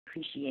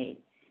appreciate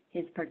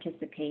his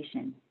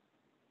participation.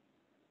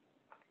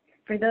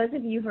 For those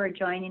of you who are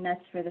joining us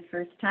for the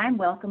first time,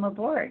 welcome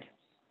aboard.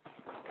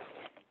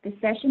 The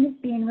session is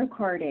being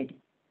recorded.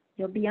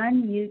 You'll be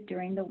on mute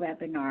during the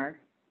webinar.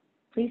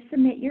 Please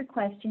submit your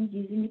questions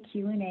using the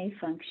Q&A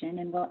function,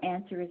 and we'll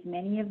answer as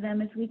many of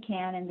them as we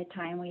can in the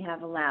time we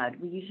have allowed.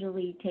 We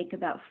usually take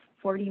about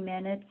 40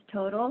 minutes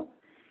total,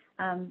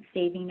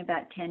 saving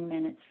about 10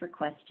 minutes for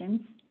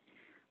questions.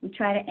 We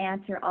try to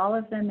answer all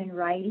of them in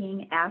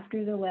writing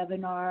after the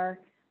webinar,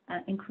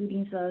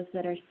 including those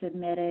that are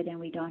submitted and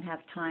we don't have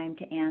time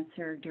to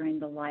answer during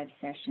the live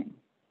session.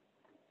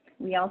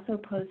 We also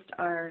post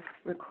our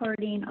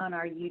recording on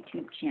our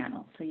YouTube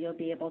channel, so you'll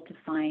be able to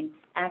find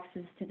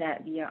access to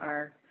that via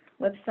our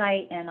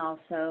website and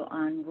also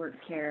on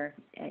WorkCare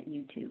at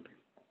YouTube.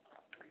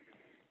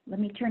 Let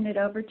me turn it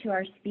over to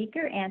our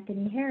speaker,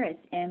 Anthony Harris,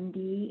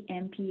 MD,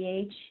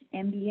 MPH,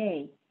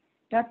 MBA.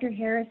 Dr.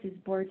 Harris is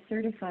board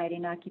certified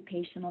in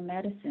occupational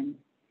medicine.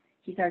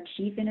 He's our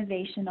Chief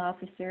Innovation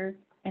Officer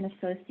and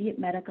Associate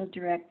Medical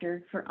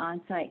Director for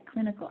on-site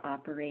clinical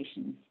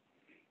operations.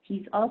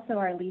 He's also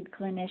our lead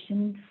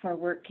clinician for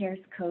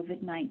WorkCare's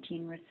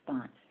COVID-19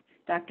 response.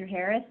 Dr.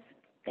 Harris,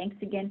 thanks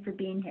again for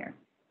being here.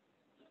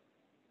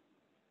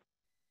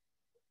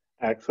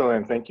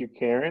 Excellent. Thank you,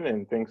 Karen,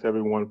 and thanks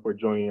everyone for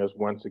joining us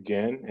once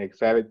again.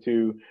 Excited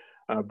to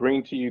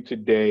bring to you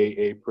today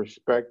a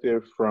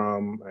perspective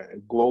from a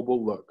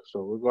global look.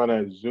 So we're going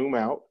to zoom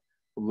out,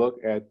 look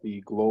at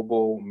the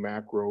global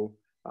macro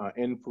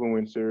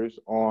influencers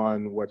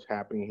on what's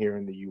happening here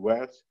in the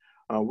U.S.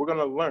 We're going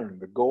to learn.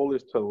 The goal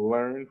is to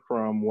learn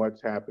from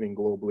what's happening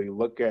globally,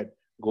 look at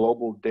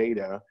global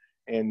data,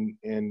 and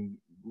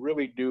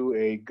really do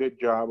a good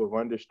job of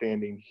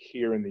understanding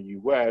here in the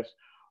U.S.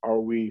 Are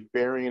we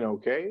faring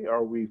okay?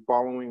 Are we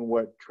following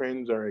what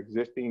trends are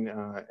existing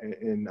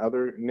in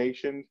other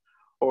nations?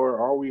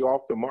 Or are we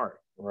off the mark,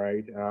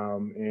 right?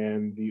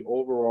 And the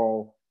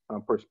overall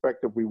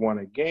perspective we want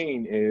to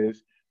gain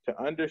is to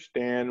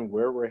understand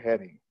where we're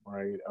heading,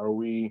 right? Are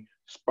we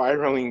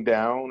spiraling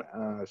down,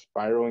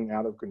 spiraling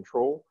out of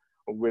control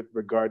with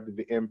regard to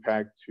the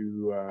impact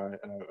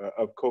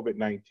of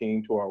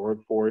COVID-19 to our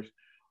workforce?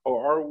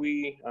 Or are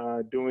we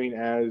doing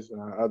as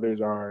others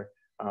are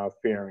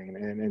faring?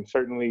 And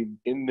certainly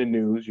in the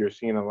news, you're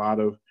seeing a lot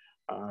of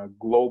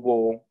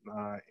global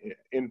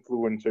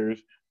influencers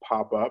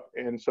pop up.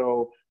 And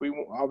so we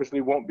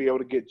obviously won't be able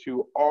to get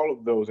to all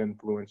of those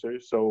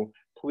influencers. So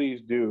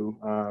please do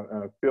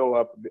fill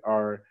up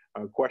our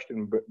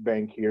question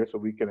bank here so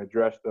we can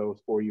address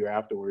those for you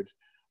afterwards.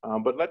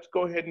 But let's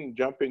go ahead and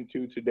jump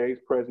into today's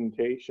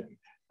presentation.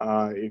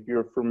 If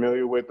you're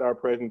familiar with our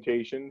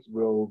presentations,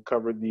 we'll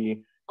cover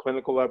the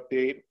clinical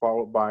update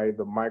followed by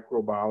the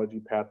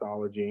microbiology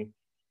pathology.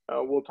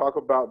 We'll talk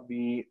about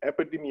the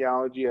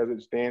epidemiology as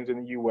it stands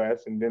in the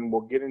U.S., and then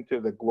we'll get into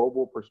the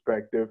global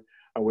perspective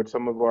with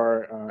some of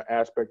our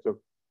aspects of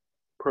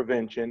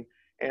prevention,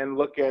 and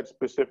look at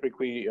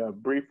specifically,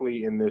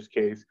 briefly in this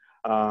case,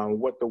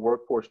 what the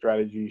workforce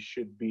strategy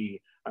should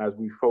be as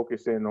we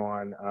focus in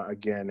on,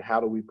 again, how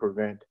do we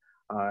prevent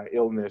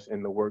illness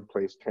in the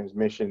workplace,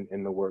 transmission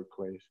in the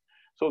workplace.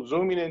 So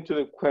zooming into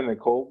the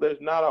clinical,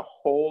 there's not a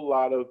whole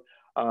lot of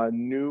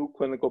new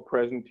clinical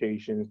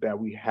presentations that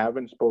we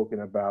haven't spoken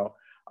about.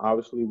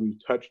 Obviously, we've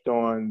touched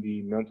on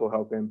the mental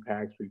health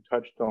impacts. We've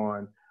touched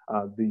on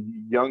the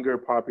younger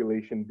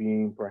population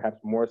being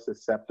perhaps more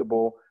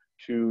susceptible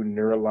to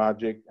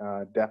neurologic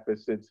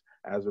deficits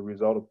as a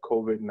result of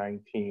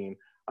COVID-19.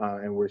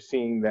 And we're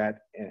seeing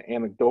that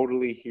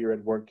anecdotally here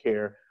at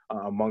WorkCare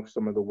amongst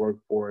some of the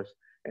workforce,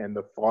 and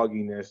the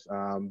fogginess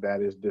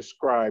that is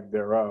described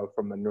thereof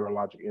from the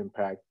neurologic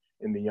impact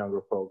in the younger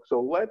folks. So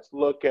let's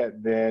look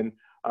at then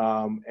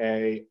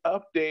a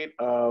update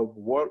of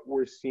what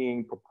we're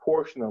seeing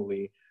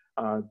proportionally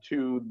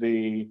to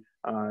the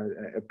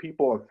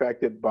people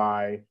affected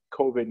by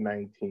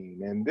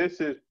COVID-19. And this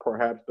is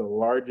perhaps the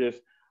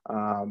largest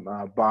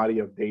body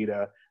of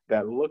data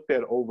that looked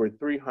at over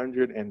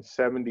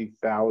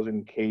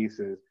 370,000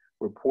 cases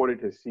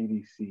reported to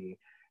CDC.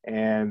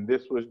 And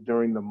this was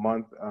during the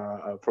month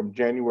from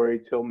January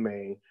till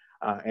May.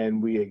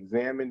 And we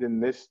examined in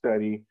this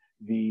study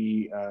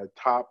the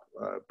top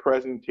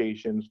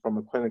presentations from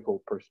a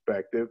clinical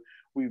perspective.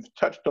 We've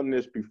touched on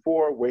this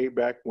before, way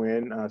back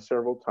when,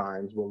 several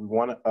times, but we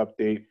want to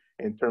update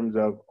in terms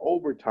of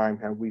over time,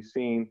 have we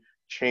seen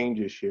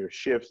changes here,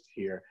 shifts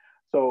here?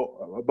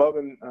 So above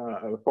and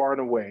far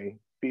and away,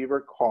 fever,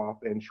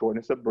 cough, and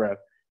shortness of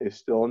breath is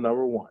still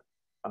number one.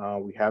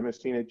 We haven't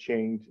seen a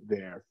change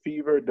there.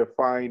 Fever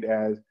defined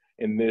as,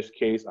 in this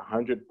case,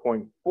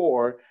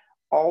 100.4,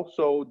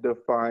 also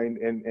defined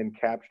and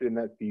captured in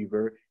that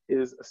fever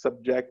is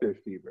subjective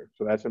fever.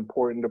 So that's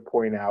important to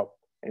point out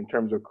in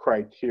terms of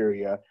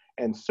criteria.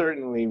 And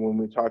certainly when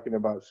we're talking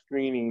about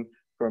screening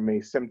from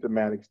a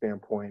symptomatic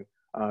standpoint,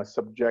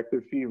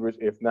 subjective fevers,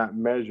 if not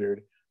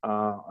measured,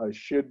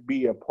 should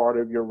be a part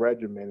of your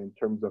regimen in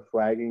terms of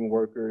flagging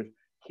workers,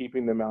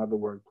 keeping them out of the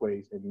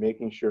workplace, and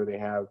making sure they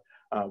have,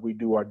 we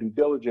do our due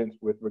diligence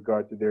with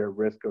regard to their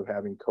risk of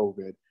having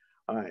COVID.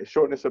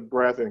 Shortness of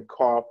breath and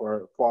cough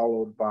are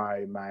followed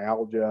by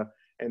myalgia,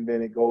 and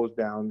then it goes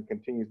down,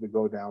 continues to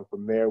go down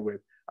from there,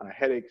 with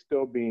headache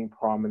still being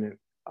prominent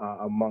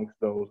amongst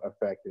those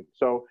affected.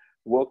 So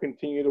we'll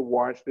continue to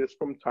watch this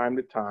from time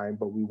to time,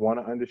 but we want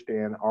to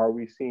understand, are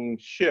we seeing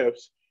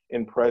shifts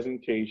in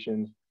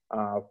presentations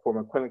from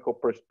a clinical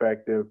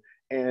perspective?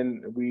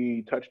 And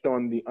we touched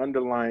on the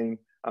underlying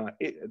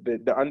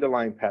the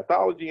underlying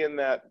pathology in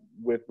that,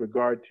 with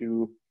regard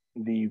to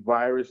the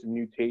virus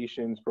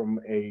mutations from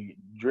a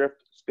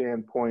drift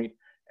standpoint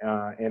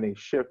and a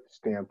shift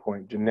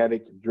standpoint,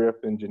 genetic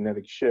drift and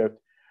genetic shift,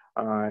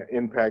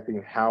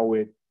 impacting how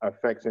it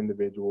affects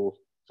individuals.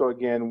 So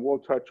again, we'll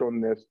touch on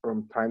this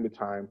from time to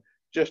time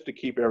just to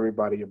keep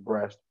everybody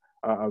abreast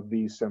of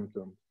these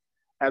symptoms.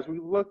 As we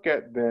look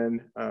at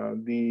then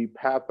the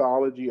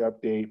pathology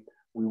update,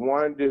 we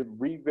wanted to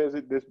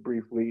revisit this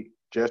briefly,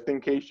 just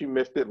in case you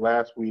missed it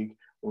last week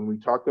when we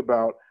talked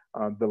about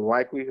the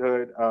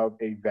likelihood of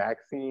a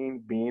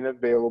vaccine being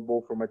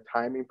available from a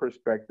timing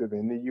perspective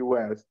in the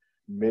U.S.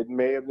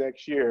 mid-May of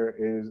next year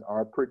is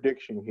our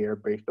prediction here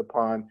based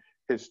upon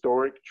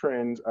historic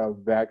trends of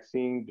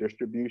vaccine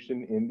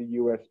distribution in the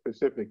U.S.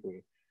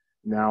 specifically.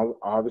 Now,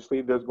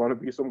 obviously, there's going to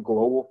be some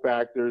global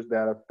factors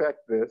that affect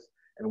this,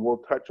 and we'll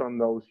touch on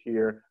those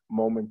here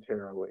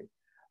momentarily.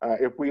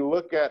 If we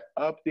look at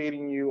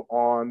updating you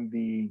on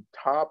the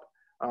top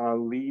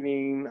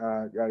leading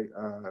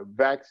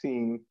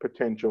vaccine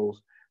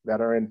potentials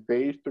that are in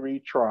phase 3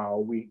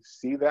 trial, we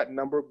see that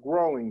number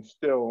growing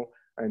still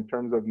in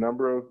terms of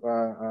number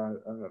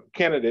of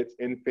candidates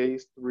in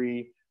phase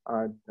 3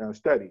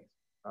 studies.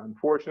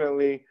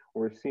 Unfortunately,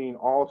 we're seeing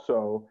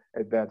also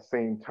at that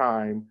same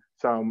time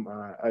some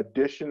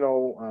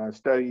additional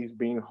studies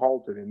being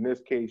halted, in this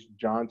case,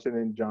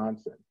 Johnson &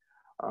 Johnson.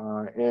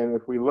 And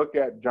if we look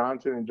at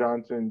Johnson &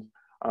 Johnson's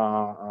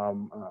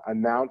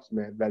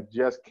announcement that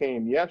just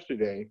came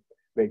yesterday,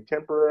 they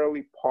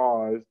temporarily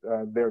paused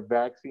their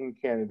vaccine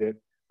candidate,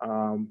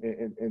 and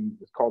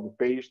it's called the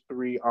phase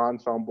 3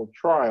 ensemble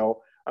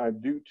trial,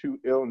 due to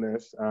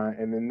illness,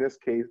 and in this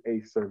case,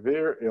 a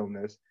severe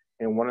illness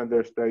in one of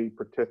their study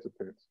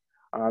participants.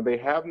 They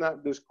have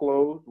not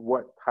disclosed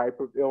what type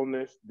of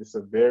illness, the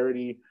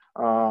severity,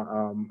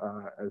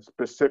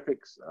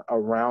 specifics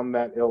around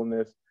that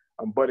illness,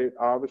 but it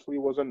obviously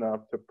was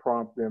enough to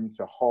prompt them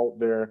to halt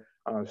their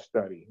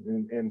study.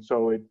 And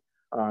so it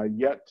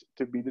yet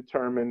to be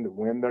determined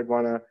when they're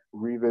going to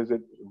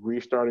revisit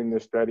restarting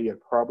this study. It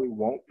probably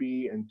won't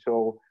be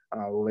until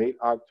late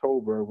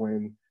October,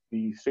 when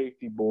the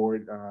safety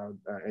board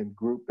and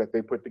group that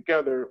they put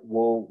together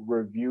will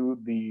review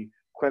the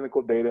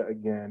clinical data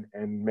again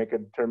and make a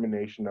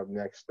determination of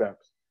next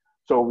steps.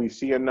 So we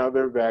see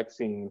another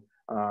vaccine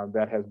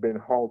that has been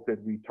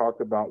halted. We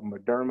talked about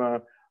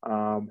Moderna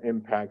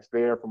impacts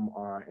there from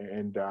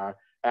and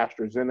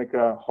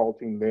AstraZeneca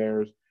halting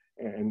theirs,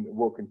 and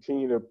we'll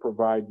continue to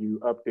provide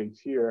you updates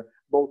here,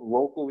 both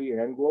locally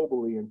and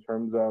globally, in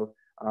terms of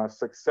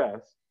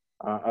success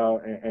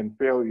and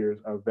failures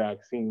of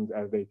vaccines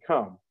as they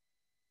come.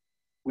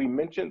 We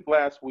mentioned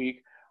last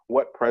week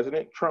what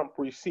President Trump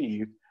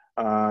received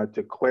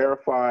to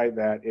clarify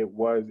that it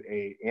was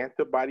an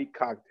antibody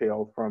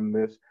cocktail from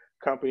this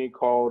company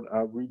called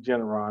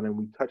Regeneron, and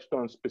we touched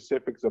on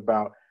specifics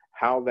about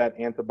how that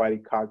antibody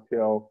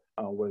cocktail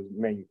was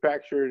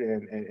manufactured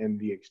and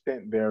the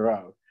extent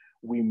thereof.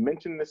 We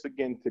mentioned this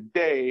again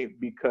today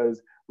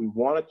because we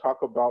want to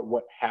talk about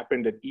what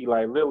happened at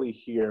Eli Lilly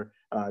here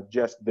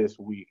just this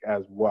week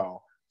as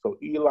well. So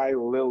Eli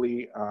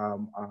Lilly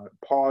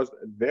paused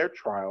their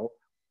trial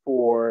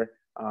for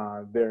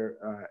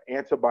their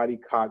antibody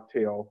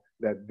cocktail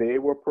that they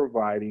were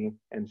providing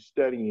and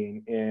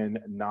studying in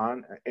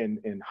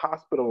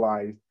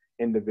hospitalized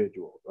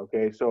individuals.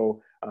 Okay,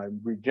 so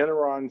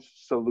Regeneron's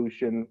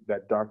solution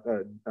that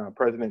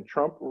President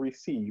Trump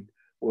received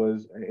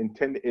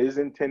is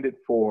intended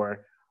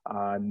for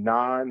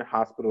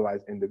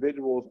non-hospitalized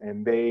individuals,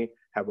 and they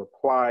have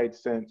applied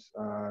since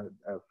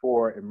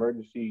for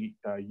emergency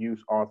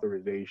use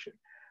authorization.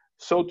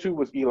 So too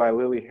was Eli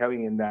Lilly,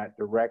 heading in that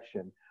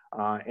direction,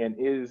 and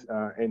is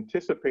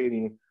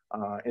anticipating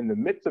in the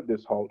midst of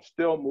this halt,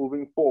 still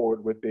moving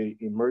forward with the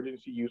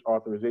emergency use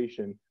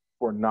authorization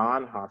for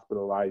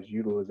non-hospitalized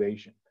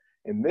utilization.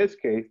 In this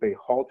case, they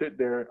halted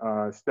their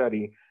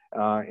study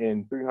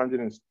in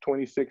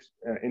 326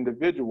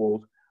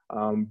 individuals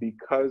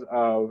because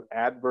of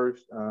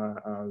adverse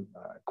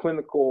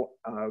clinical,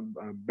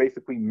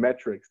 basically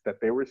metrics that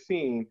they were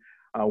seeing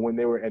when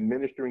they were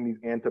administering these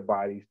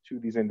antibodies to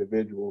these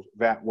individuals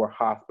that were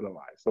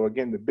hospitalized. So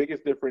again, the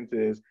biggest difference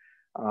is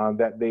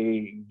that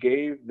they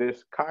gave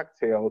this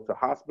cocktail to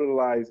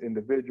hospitalized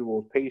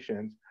individuals,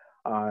 patients,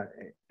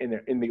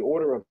 in the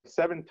order of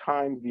 7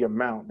 times the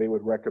amount they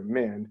would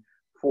recommend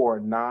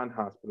for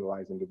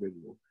non-hospitalized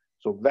individuals.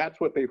 So that's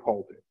what they've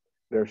halted.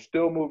 They're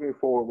still moving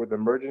forward with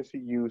emergency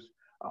use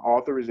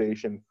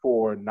authorization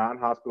for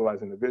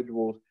non-hospitalized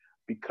individuals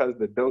because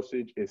the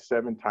dosage is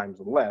 7 times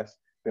less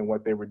than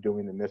what they were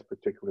doing in this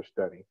particular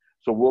study.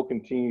 So we'll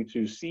continue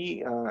to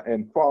see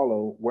and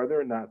follow whether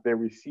or not they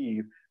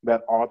receive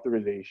that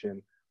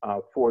authorization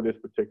for this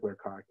particular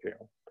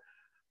cocktail.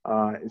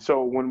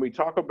 So when we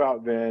talk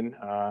about then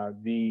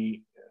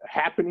the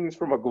happenings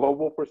from a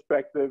global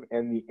perspective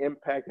and the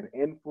impact and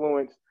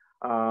influence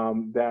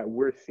that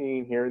we're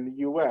seeing here in the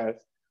U.S.,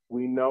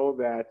 we know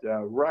that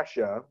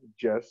Russia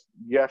just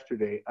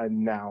yesterday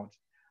announced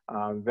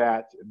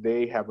that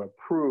they have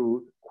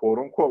approved, quote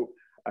unquote,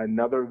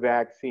 another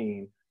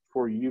vaccine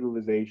for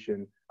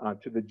utilization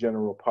to the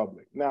general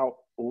public. Now,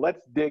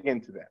 let's dig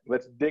into that.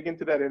 Let's dig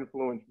into that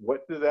influence.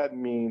 What does that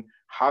mean?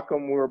 How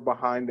come we're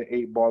behind the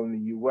 8 ball in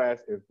the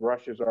U.S. if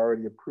Russia's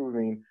already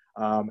approving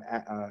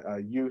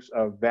use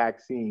of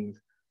vaccines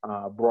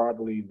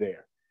broadly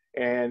there?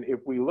 And if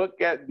we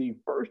look at the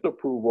first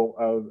approval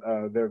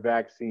of their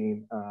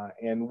vaccine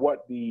and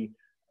what the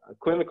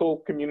clinical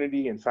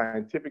community and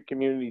scientific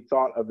community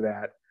thought of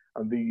that,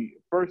 the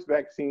first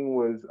vaccine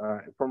was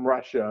from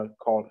Russia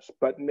called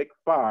Sputnik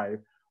V,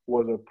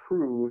 was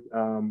approved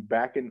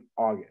back in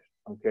August,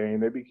 okay?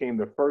 And they became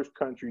the first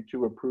country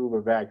to approve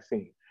a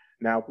vaccine.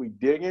 Now, if we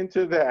dig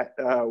into that,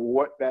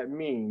 what that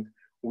means,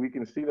 we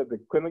can see that the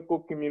clinical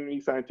community,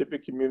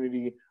 scientific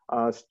community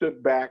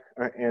stood back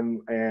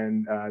and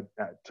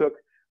took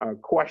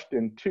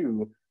question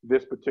to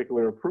this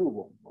particular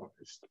approval,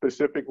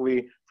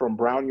 specifically from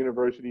Brown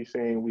University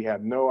saying we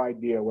have no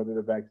idea whether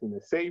the vaccine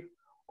is safe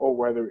or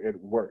whether it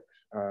works.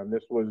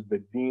 This was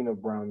the dean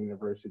of Brown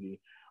University.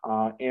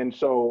 And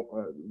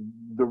so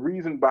the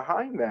reason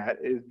behind that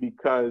is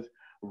because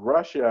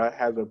Russia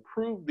has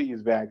approved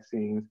these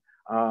vaccines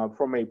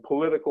from a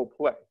political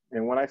play.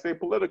 And when I say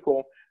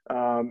political,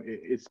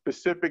 it's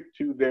specific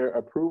to their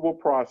approval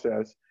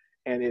process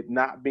and it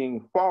not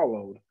being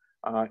followed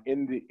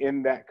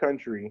in that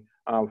country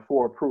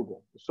for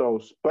approval. So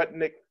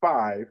Sputnik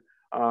V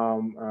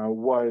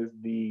was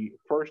the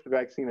first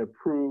vaccine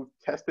approved,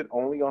 tested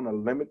only on a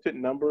limited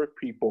number of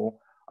people,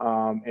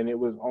 and it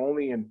was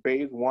only in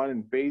phase 1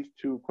 and phase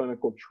 2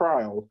 clinical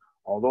trials.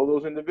 Although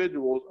those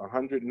individuals,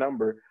 100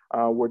 number,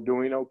 were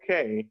doing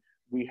okay,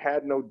 we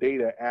had no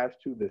data as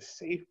to the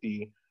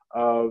safety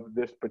of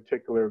this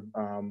particular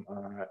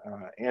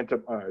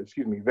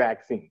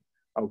vaccine,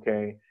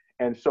 okay?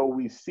 And so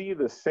we see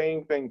the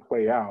same thing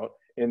play out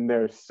in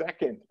their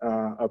second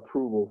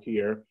approval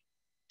here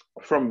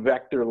from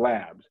Vector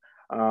Labs.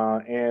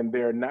 And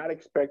they're not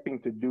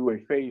expecting to do a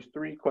phase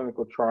 3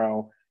 clinical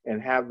trial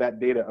and have that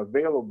data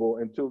available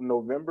until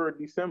November or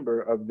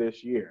December of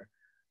this year.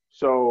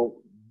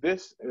 So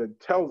this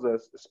tells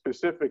us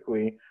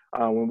specifically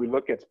when we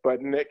look at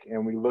Sputnik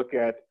and we look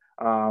at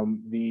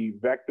the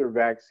vector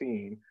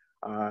vaccine,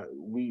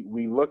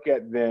 we look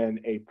at then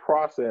a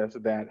process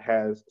that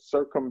has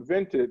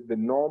circumvented the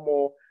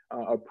normal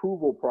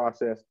approval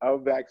process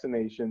of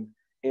vaccinations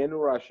in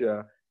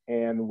Russia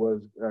and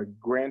was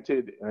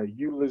granted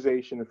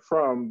utilization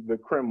from the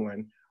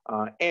Kremlin.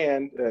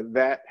 And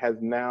that has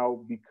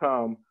now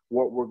become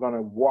what we're going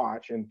to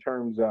watch in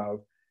terms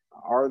of,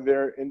 are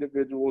there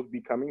individuals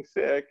becoming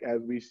sick as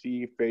we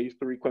see phase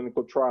 3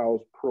 clinical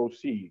trials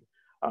proceed?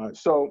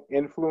 So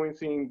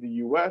influencing the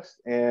US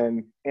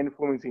and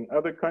influencing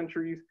other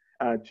countries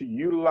to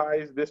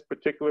utilize this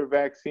particular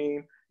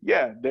vaccine,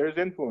 yeah, there's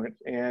influence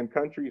and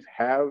countries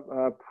have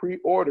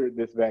pre-ordered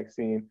this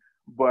vaccine,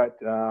 but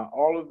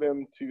all of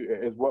them,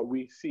 is what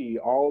we see,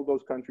 all of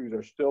those countries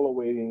are still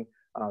awaiting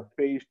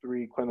phase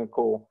 3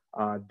 clinical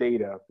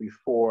data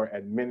before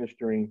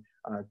administering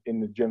in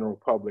the general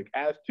public,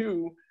 as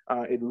to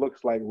it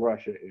looks like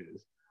Russia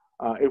is.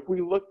 If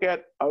we look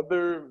at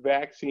other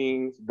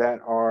vaccines that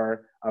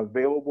are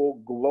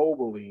available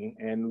globally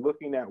and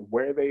looking at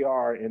where they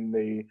are in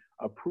the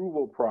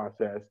approval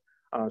process,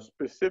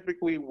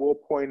 specifically we'll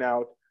point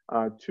out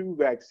 2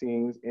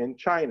 vaccines in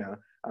China.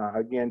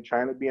 Again,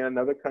 China being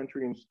another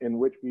country in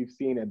which we've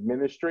seen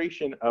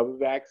administration of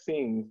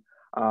vaccines.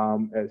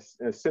 As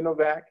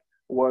Sinovac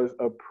was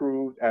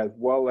approved, as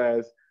well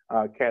as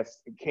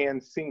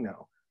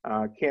CanSino.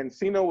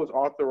 CanSino was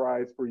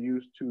authorized for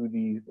use to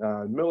the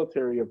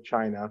military of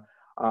China,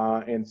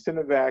 and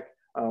Sinovac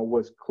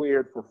was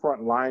cleared for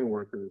frontline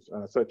workers,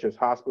 such as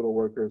hospital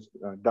workers,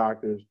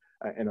 doctors,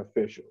 and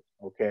officials,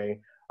 okay?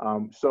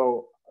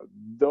 So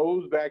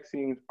those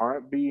vaccines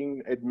aren't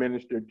being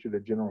administered to the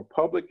general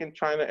public in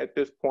China at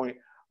this point,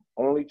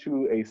 only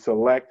to a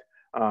select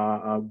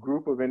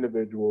group of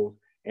individuals,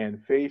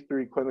 and phase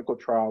 3 clinical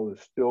trial is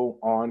still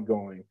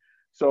ongoing.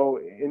 So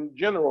in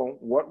general,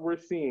 what we're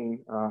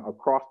seeing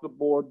across the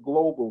board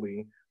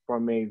globally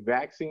from a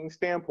vaccine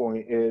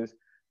standpoint is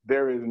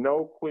there is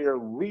no clear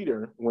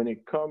leader when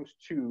it comes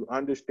to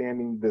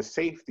understanding the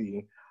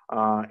safety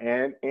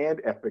and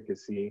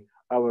efficacy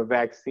of a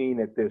vaccine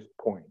at this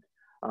point.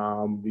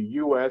 The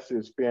US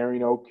is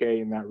faring okay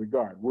in that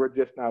regard. We're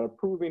just not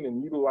approving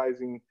and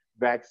utilizing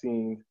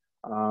vaccines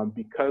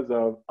because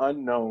of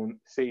unknown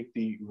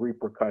safety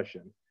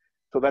repercussions.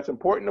 So that's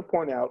important to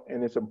point out,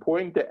 and it's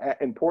important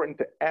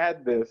to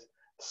add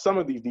some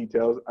of these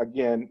details,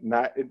 again,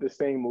 not at the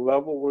same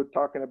level we're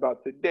talking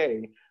about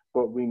today,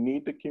 but we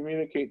need to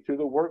communicate to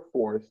the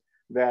workforce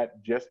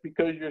that just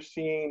because you're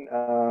seeing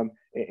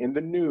in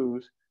the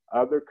news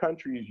other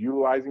countries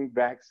utilizing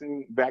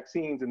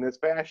vaccines in this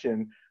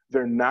fashion,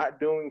 they're not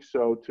doing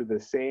so to the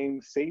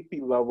same safety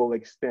level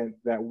extent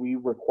that we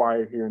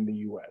require here in the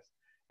US.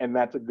 And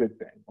that's a good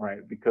thing, right?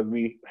 Because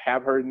we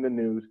have heard in the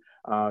news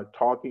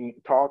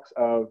talks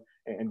of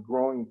and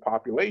growing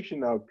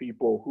population of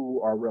people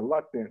who are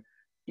reluctant,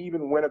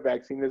 even when a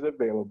vaccine is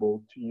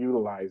available, to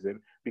utilize it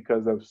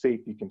because of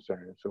safety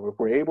concerns. So if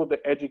we're able to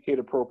educate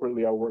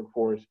appropriately our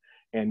workforce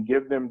and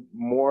give them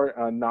more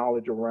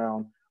knowledge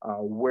around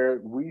where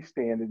we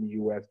stand in the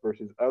US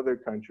versus other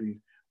countries,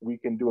 we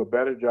can do a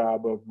better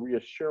job of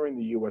reassuring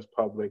the US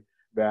public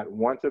that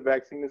once a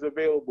vaccine is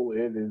available,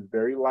 it is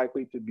very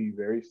likely to be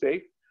very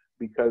safe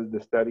because the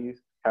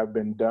studies have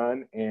been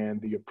done and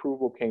the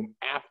approval came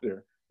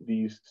after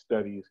these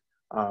studies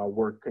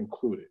were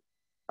concluded.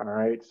 All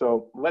right,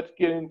 so let's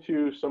get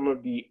into some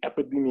of the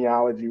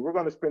epidemiology. We're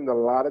going to spend a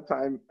lot of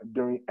time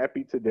during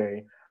EPI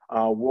today.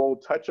 We'll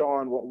touch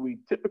on what we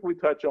typically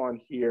touch on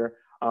here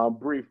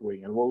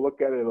briefly, and we'll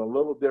look at it a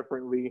little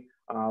differently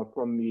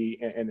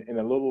and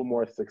a little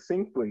more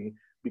succinctly,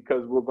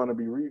 because we're going to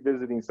be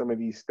revisiting some of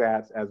these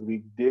stats as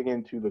we dig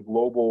into the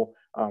global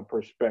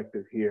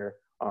perspective here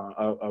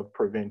of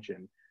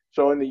prevention.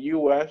 So in the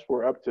US,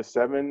 we're up to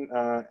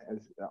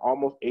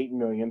almost 8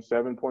 million,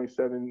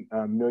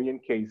 7.7 million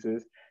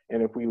cases.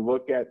 And if we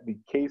look at the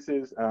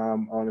cases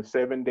on a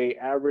 7-day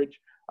average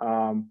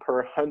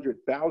per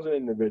 100,000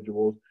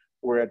 individuals,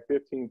 we're at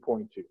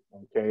 15.2,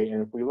 okay?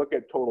 And if we look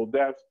at total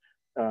deaths,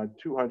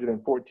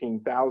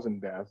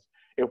 214,000 deaths.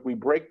 If we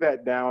break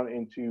that down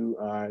into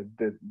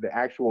the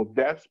actual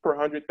deaths per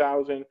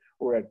 100,000,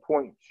 we're at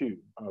 0.2,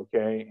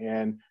 okay?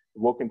 And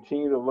we'll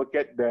continue to look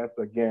at death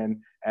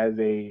again as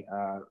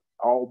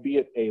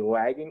albeit a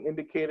lagging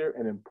indicator,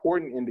 an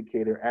important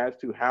indicator as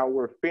to how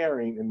we're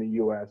faring in the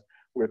US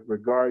with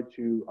regard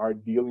to our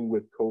dealing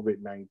with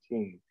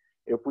COVID-19.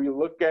 If we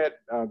look at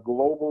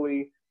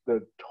globally,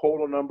 the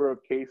total number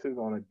of cases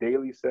on a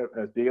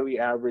daily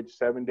average,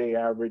 7-day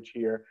average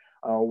here,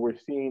 we're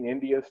seeing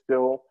India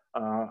still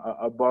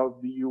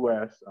above the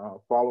US,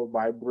 followed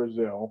by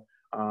Brazil.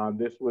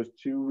 This was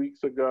 2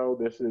 weeks ago.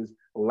 This is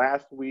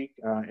last week,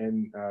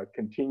 and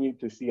continue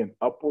to see an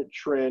upward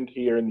trend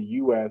here in the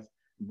US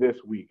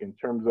this week in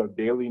terms of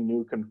daily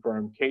new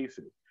confirmed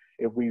cases.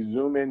 If we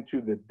zoom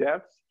into the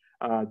deaths,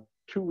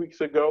 2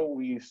 weeks ago,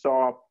 we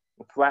saw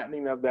a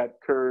flattening of that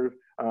curve,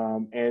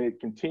 and it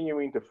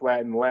continuing to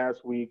flatten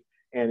last week,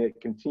 and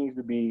it continues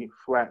to be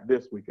flat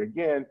this week.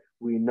 Again,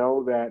 we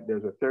know that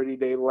there's a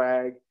 30-day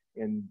lag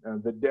in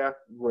the death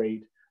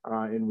rate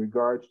in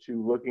regards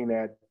to looking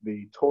at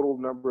the total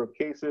number of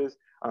cases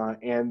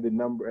and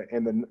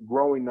the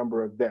growing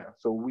number of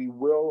deaths. So we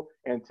will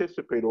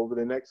anticipate over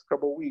the next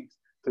couple of weeks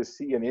to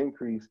see an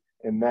increase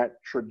in that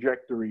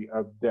trajectory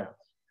of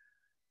deaths.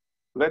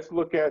 Let's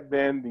look at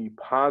then the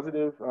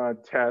positive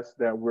tests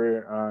that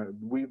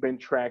we've been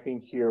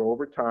tracking here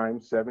over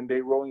time,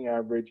 7-day rolling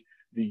average.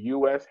 The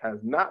US has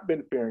not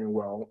been faring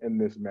well in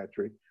this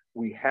metric.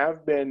 We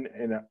have been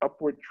in an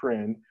upward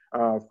trend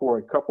for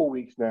a couple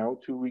weeks now,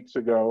 2 weeks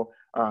ago,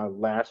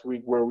 last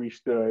week where we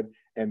stood,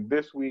 and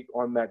this week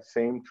on that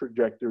same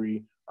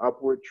trajectory,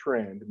 upward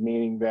trend,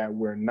 meaning that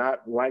we're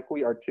not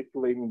likely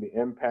articulating the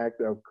impact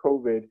of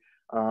COVID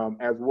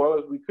as well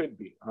as we could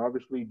be.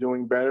 Obviously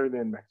doing better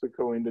than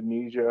Mexico,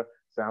 Indonesia,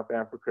 South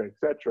Africa,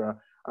 etc.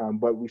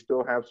 But we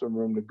still have some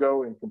room to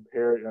go and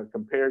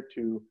compared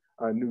to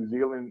New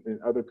Zealand and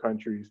other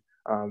countries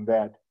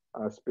that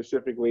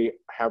specifically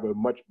have a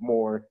much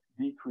more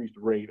decreased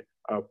rate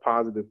of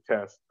positive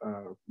tests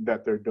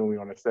that they're doing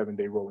on a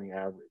 7-day rolling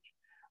average.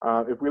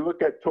 If we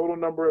look at total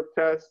number of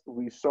tests,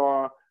 we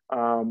saw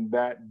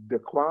that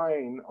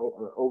decline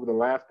over the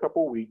last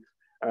couple of weeks.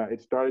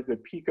 It started to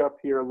peak up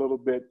here a little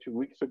bit 2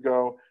 weeks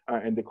ago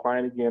and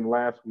decline again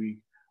last week.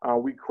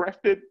 We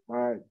crested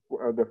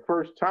the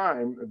first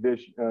time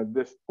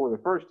for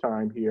the first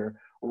time here,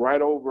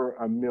 right over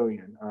 1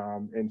 million.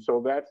 And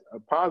so that's a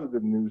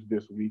positive news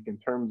this week in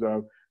terms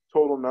of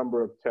total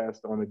number of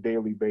tests on a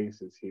daily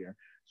basis here.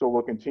 So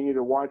we'll continue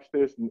to watch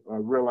this,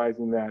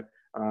 realizing that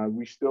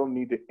we still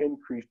need to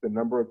increase the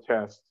number of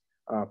tests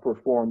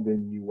performed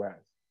in the US.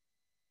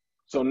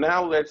 So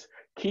now let's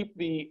keep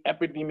the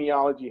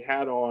epidemiology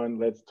hat on.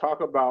 Let's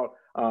talk about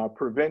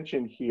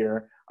prevention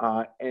here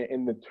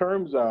in the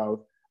terms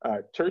of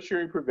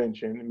tertiary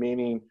prevention,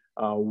 meaning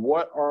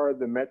what are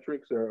the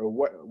metrics or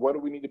what do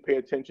we need to pay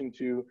attention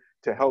to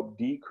help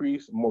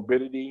decrease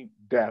morbidity,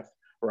 death,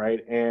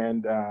 right?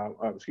 And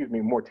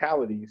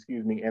mortality,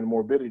 and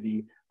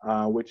morbidity,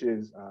 which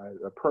is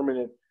a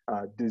permanent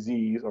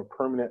disease or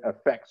permanent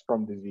effects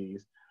from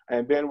disease.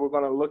 And then we're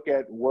going to look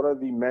at what are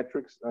the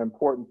metrics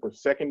important for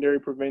secondary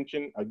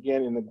prevention,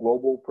 again, in the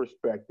global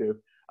perspective,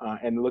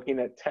 and looking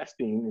at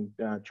testing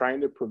and trying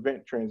to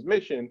prevent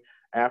transmission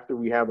after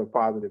we have a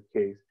positive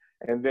case.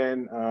 And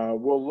then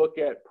we'll look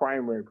at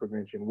primary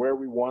prevention, where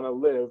we want to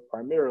live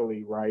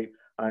primarily, right,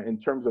 in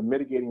terms of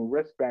mitigating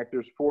risk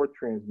factors for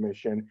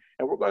transmission.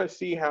 And we're going to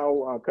see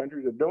how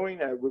countries are doing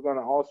that. We're going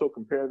to also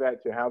compare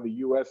that to how the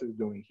U.S. is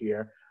doing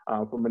here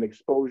from an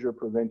exposure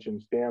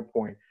prevention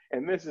standpoint.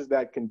 And this is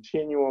that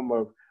continuum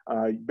of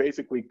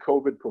basically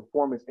COVID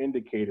performance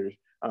indicators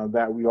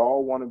that we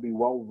all want to be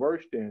well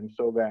versed in,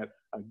 so that,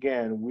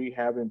 again, we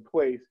have in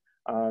place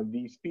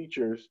these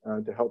features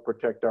to help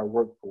protect our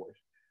workforce.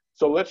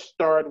 So let's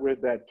start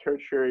with that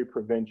tertiary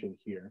prevention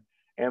here.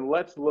 And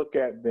let's look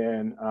at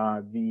then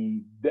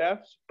the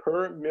deaths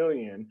per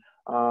million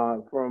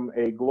from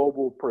a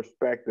global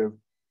perspective,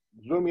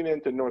 zooming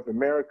into North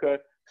America,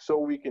 so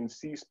we can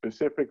see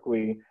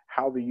specifically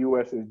how the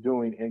U.S. is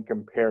doing in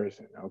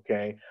comparison,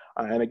 okay?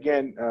 And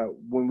again,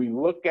 when we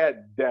look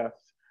at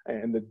deaths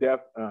and the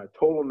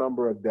total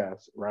number of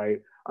deaths,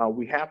 right,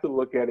 we have to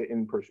look at it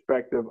in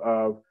perspective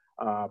of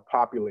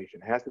population.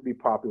 It has to be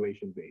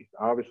population-based.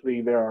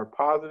 Obviously, there are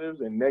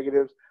positives and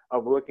negatives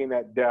of looking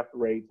at death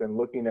rates and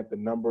looking at the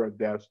number of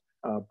deaths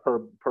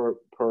per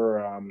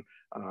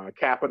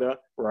capita,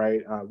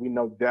 right? We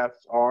know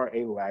deaths are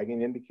a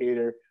lagging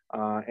indicator,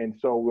 and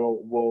so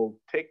we'll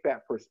take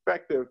that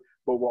perspective,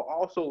 but we'll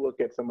also look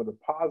at some of the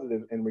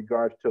positives in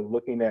regards to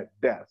looking at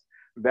deaths.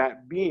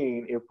 That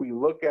being, if we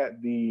look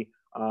at the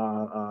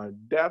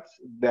deaths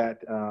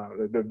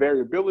the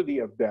variability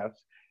of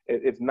deaths,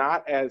 it's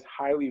not as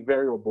highly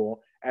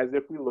variable as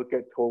if we look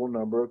at total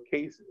number of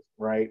cases,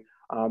 right?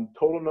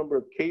 Total number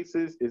of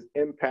cases is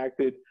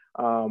impacted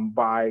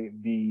by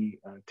the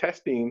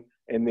testing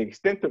and the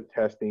extent of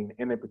testing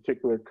in a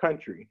particular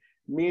country,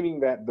 meaning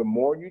that the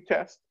more you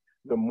test,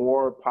 the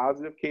more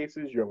positive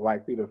cases you're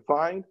likely to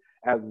find,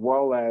 as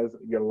well as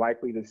you're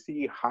likely to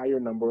see higher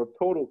number of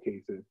total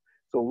cases.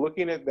 So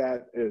looking at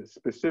that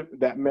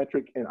that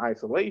metric in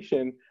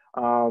isolation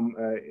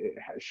it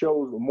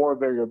shows more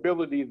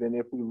variability than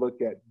if we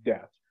look at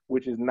deaths,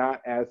 which is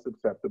not as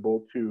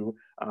susceptible to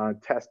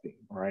testing,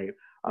 right?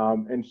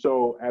 And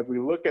so as we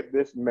look at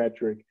this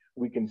metric,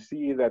 we can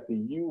see that the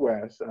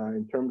U.S.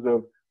 In terms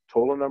of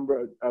total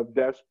number of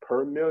deaths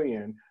per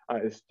million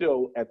is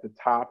still at the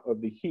top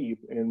of the heap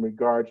in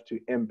regards to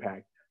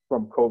impact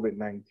from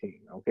COVID-19,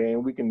 okay?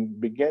 And we can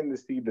begin to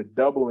see the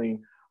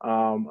doubling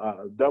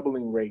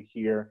rate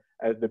here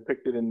as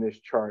depicted in this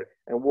chart.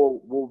 And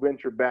we'll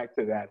venture back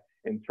to that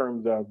in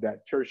terms of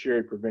that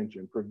tertiary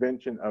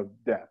prevention of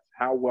deaths.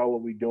 How well are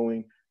we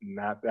doing?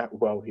 Not that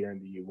well here in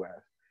the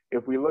U.S.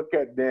 If we look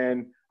at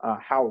then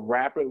how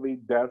rapidly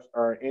deaths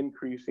are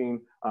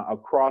increasing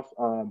across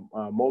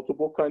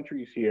multiple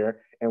countries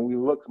here, and we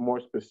look more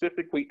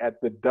specifically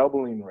at the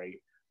doubling rate,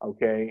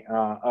 okay,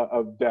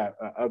 of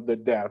the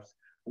deaths,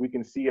 we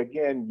can see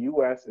again,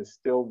 U.S. is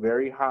still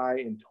very high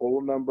in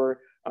total number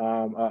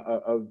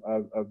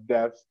of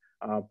deaths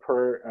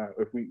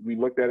if we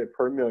looked at it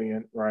per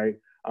million, right?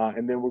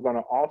 And then we're going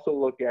to also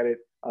look at it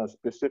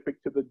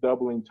specific to the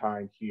doubling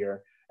time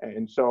here.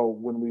 And so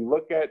when we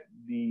look at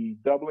the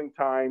doubling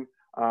time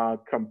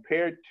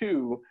compared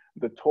to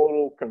the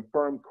total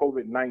confirmed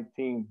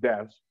COVID-19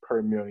 deaths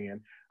per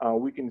million,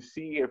 we can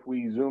see if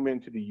we zoom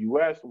into the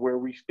U.S. where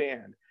we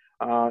stand.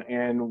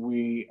 And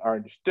we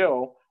are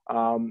still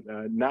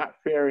not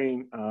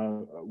faring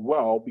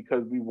well,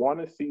 because we want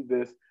to see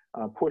this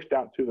pushed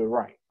out to the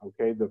right,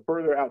 okay? The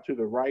further out to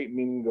the right,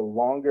 meaning the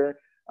longer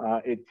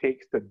it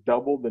takes to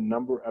double the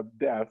number of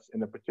deaths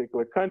in a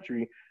particular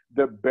country,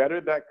 the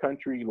better that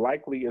country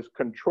likely is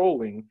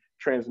controlling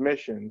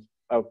transmissions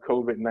of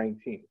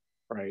COVID-19,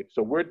 right?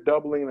 So we're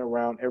doubling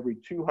around every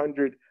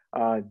 200,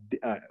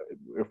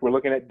 if we're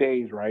looking at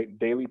days, right,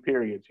 daily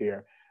periods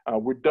here,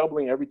 we're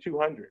doubling every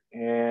 200,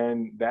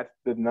 and that's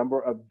the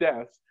number of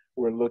deaths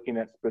we're looking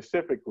at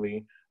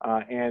specifically.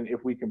 And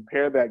if we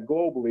compare that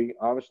globally,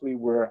 obviously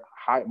we're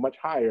much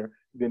higher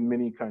than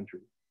many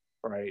countries,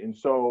 right? And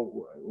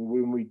so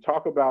when we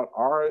talk about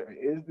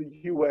is the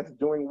U.S.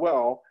 doing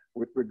well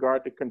with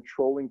regard to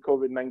controlling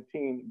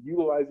COVID-19,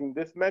 utilizing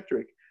this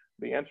metric,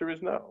 the answer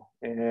is no.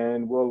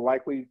 And we'll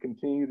likely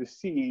continue to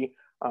see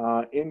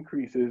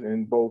increases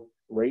in both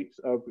rates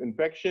of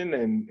infection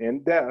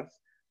and deaths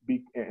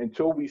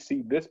until we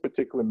see this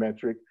particular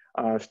metric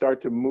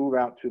start to move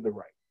out to the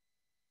right.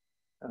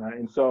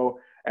 And so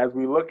as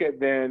we look at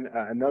then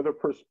another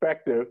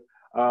perspective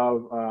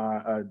of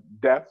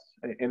deaths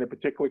in a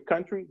particular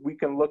country, we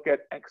can look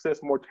at excess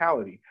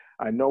mortality.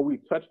 I know we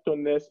touched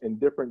on this in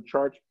different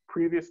charts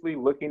previously,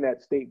 looking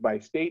at state by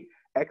state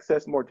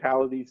excess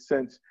mortality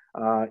since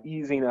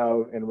easing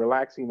of and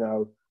relaxing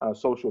of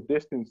social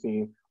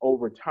distancing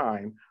over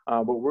time.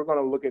 But we're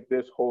going to look at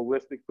this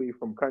holistically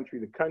from country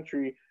to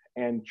country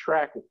and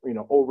track,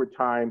 over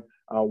time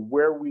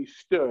where we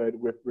stood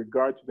with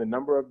regard to the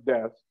number of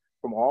deaths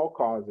from all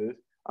causes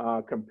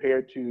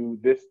compared to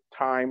this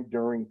time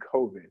during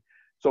COVID.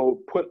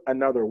 So put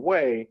another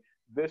way,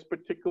 this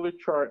particular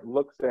chart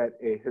looks at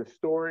a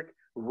historic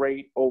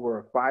rate over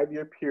a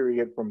 5-year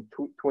period from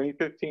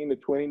 2015 to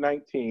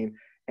 2019,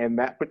 and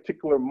that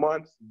particular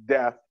month's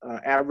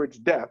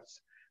average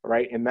deaths,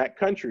 right, in that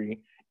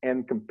country,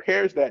 and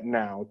compares that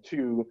now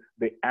to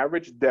the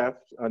average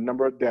deaths,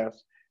 number of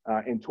deaths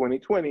in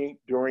 2020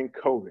 during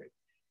COVID.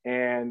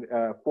 And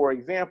for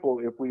example,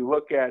 if we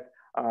look at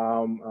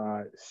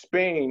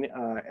Spain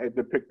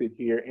depicted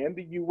here and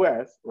the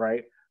US,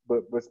 right?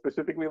 But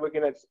specifically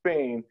looking at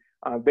Spain,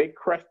 they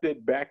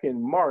crested back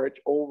in March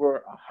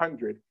over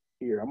 100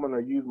 here. I'm going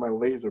to use my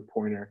laser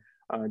pointer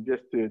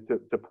just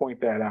to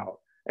point that out.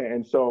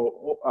 And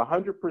so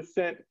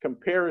 100%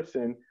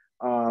 comparison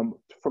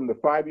from the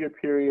 5-year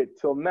period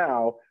till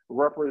now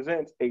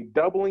represents a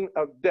doubling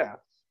of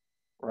deaths,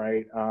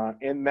 right,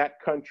 in that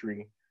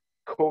country,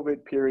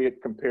 COVID period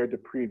compared to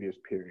previous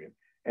period.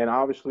 And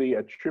obviously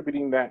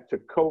attributing that to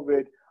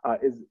COVID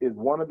is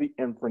one of the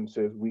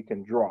inferences we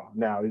can draw.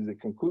 Now, is it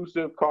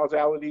conclusive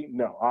causality?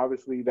 No,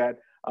 obviously that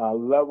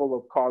level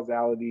of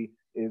causality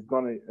is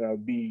going to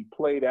be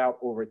played out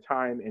over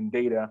time in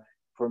data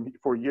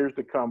for years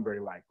to come, very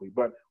likely.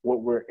 But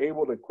what we're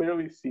able to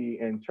clearly see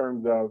in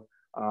terms of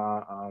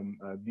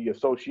the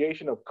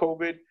association of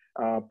COVID,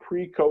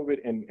 pre-COVID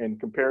and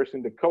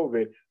comparison to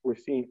COVID, we're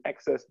seeing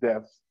excess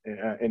deaths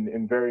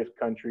in various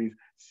countries.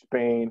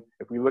 Spain,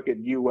 if we look at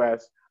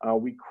US,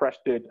 we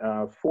crested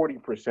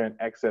 40%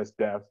 excess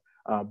deaths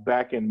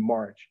back in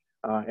March.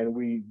 And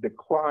we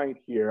declined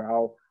here.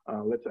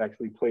 Let's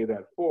actually play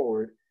that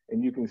forward.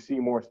 And you can see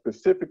more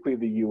specifically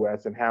the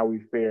US and how we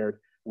fared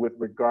with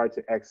regard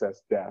to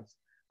excess deaths.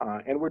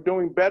 And we're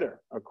doing better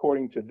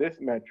according to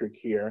this metric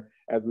here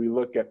as we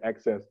look at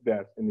excess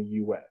deaths in the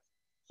US.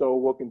 So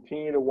we'll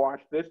continue to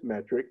watch this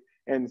metric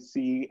and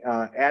see,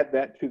 add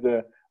that to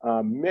the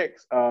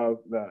mix of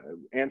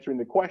answering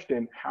the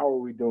question, how are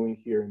we doing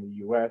here in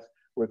the US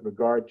with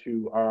regard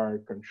to our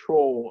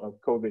control of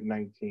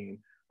COVID-19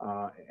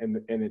 and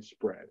its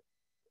spread.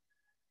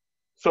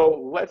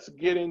 So let's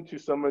get into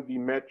some of the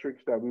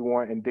metrics that we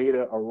want and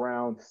data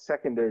around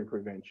secondary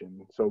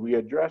prevention. So we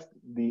addressed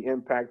the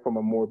impact from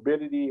a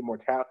morbidity,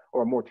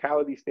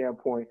 mortality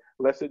standpoint.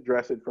 Let's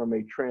address it from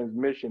a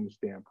transmission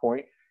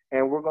standpoint.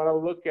 And we're going to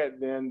look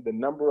at then the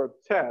number of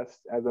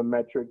tests as a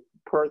metric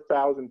per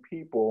 1,000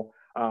 people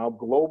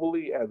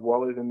globally as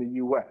well as in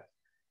the US.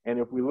 And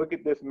if we look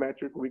at this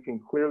metric, we can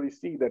clearly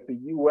see that the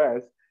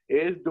US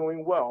is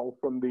doing well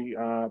from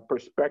the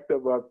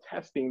perspective of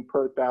testing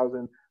per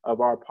 1,000 of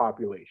our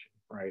population,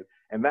 right?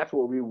 And that's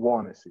what we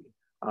want to see.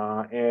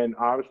 And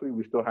obviously,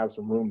 we still have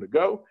some room to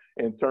go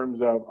in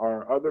terms of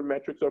our other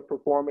metrics of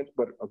performance,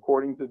 but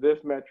according to this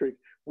metric,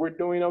 we're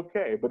doing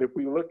okay. But if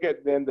we look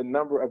at then the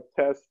number of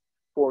tests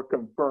for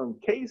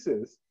confirmed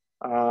cases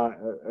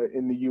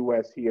in the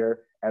US here,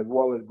 as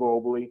well as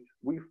globally,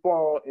 we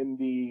fall in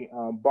the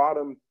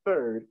bottom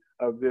third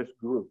of this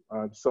group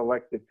of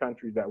selected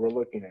countries that we're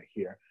looking at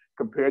here,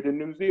 compared to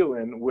New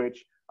Zealand,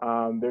 which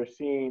they're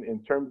seeing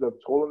in terms of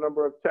total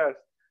number of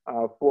tests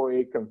for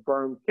a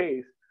confirmed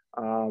case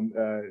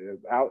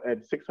out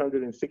at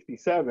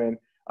 667,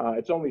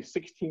 it's only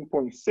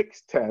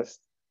 16.6 tests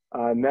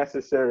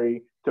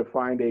necessary to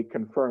find a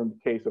confirmed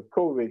case of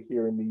COVID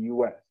here in the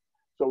US.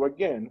 So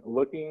again,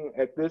 looking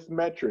at this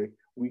metric,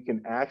 we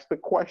can ask the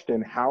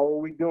question, how are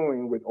we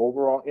doing with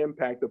overall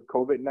impact of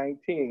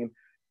COVID-19?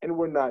 And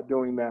we're not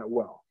doing that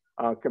well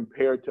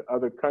compared to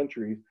other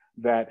countries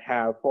that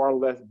have far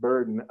less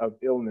burden of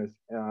illness.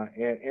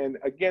 And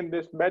again,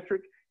 this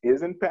metric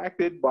is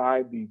impacted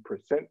by the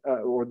percent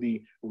or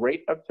the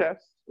rate of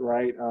tests,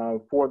 right,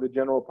 for the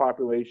general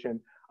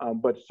population.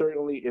 But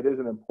certainly it is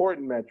an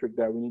important metric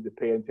that we need to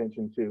pay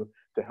attention to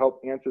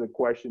help answer the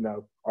question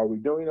of, are we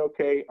doing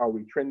okay? Are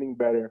we trending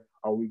better?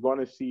 Are we going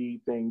to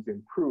see things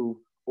improve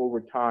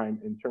over time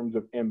in terms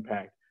of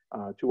impact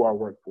to our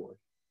workforce?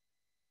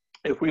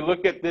 If we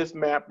look at this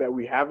map that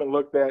we haven't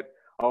looked at,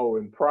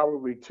 in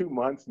probably 2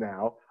 months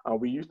now,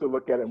 we used to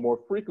look at it more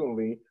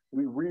frequently.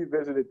 We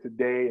revisit it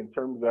today in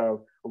terms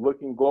of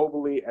looking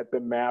globally at the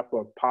map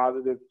of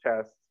positive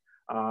tests,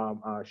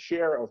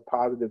 share of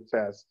positive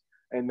tests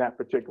in that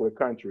particular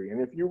country. And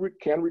if you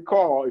can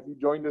recall, if you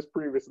joined us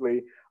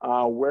previously,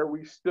 where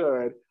we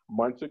stood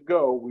months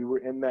ago, we were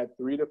in that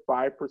 3 to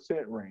 5%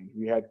 range.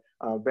 We had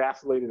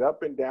vacillated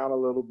up and down a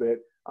little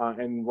bit,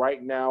 and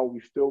right now we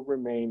still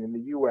remain in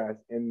the US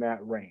in that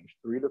range,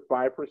 3 to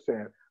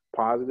 5%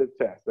 positive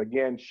tests.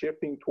 Again,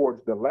 shifting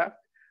towards the left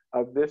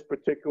of this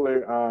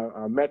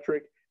particular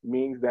metric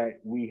means that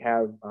we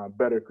have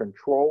better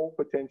control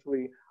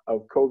potentially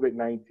of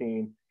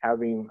COVID-19,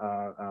 having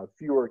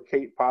fewer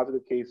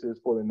positive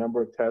cases for the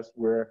number of tests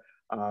we're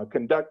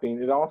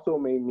conducting. It also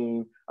may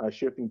mean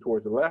shifting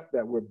towards the left,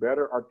 that we're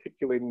better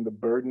articulating the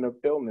burden of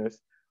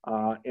illness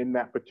in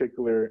that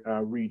particular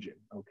region,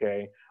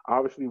 okay?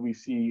 Obviously, we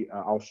see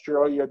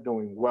Australia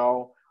doing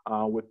well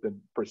with the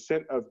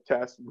percent of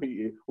tests.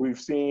 We've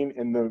seen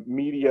in the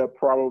media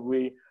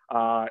probably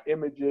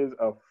images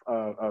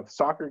of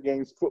soccer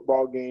games,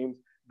 football games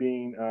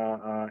being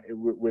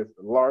with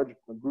large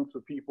groups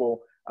of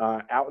people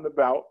out and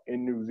about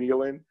in New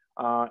Zealand,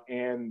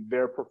 and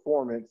their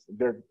performance,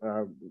 their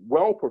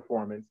well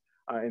performance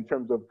in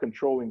terms of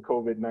controlling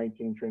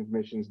COVID-19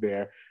 transmissions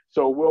there.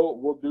 So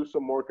we'll do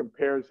some more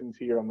comparisons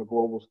here on the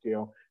global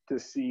scale to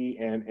see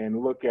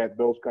and look at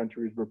those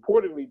countries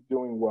reportedly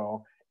doing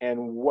well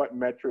and what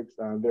metrics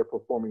they're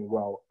performing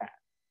well at.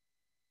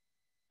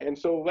 And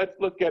so let's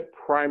look at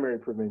primary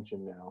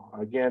prevention now.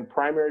 Again,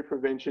 primary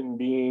prevention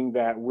being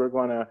that we're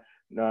going to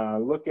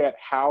look at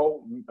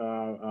how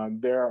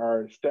there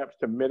are steps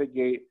to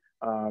mitigate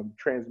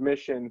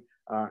transmission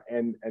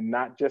and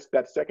not just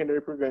that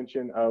secondary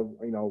prevention of,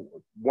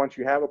 once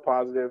you have a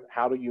positive,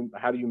 how do you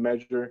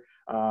measure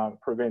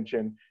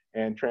prevention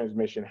and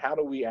transmission? How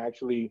do we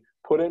actually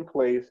put in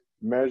place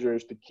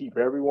measures to keep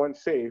everyone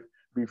safe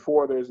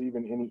before there's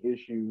even any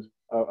issues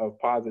of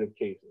positive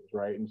cases,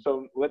 right? And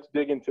so let's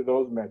dig into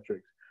those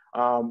metrics.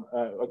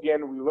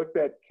 Again, we looked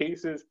at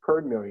cases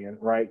per million,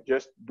 right?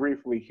 Just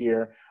briefly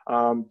here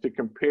to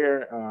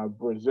compare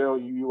Brazil,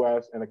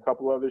 US, and a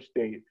couple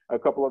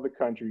other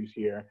countries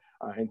here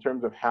in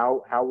terms of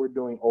how we're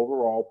doing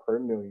overall per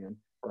million,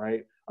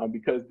 right?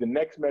 Because the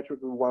next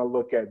metric we want to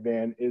look at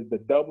then is the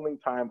doubling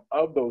time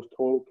of those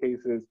total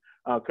cases,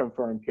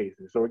 confirmed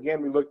cases. So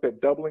again, we looked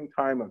at doubling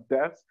time of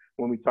deaths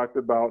when we talked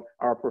about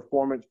our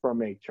performance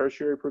from a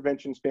tertiary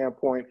prevention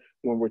standpoint.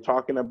 When we're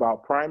talking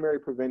about primary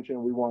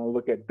prevention, we want to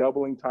look at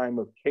doubling time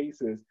of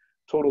cases,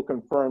 total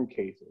confirmed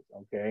cases,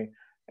 okay?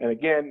 And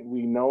again,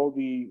 we know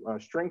the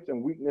strengths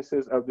and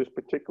weaknesses of this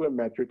particular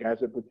metric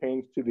as it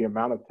pertains to the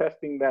amount of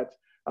testing that's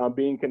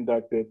being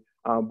conducted,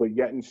 but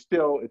yet and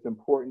still, it's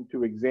important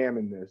to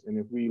examine this. And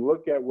if we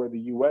look at where the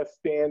US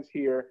stands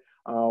here,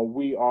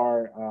 we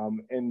are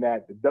in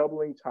that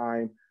doubling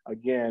time,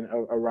 again,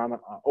 around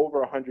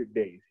over 100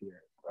 days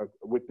here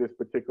with this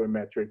particular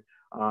metric,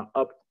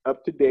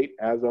 up to date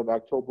as of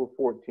October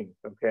 14th,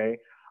 okay?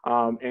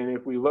 And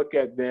if we look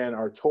at then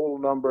our total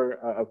number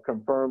of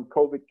confirmed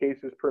COVID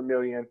cases per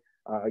million,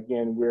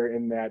 again, we're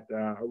in that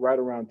right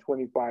around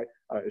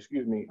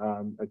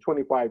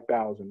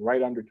 25,000,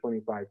 right under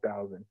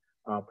 25,000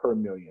 per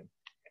million.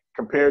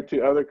 Compared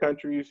to other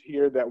countries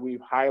here that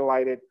we've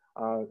highlighted,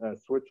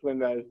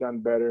 Switzerland that has done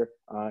better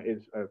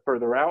is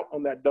further out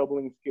on that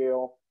doubling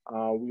scale.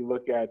 We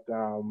look at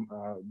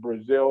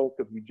Brazil,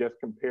 because we just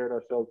compared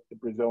ourselves to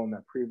Brazil in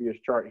that previous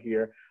chart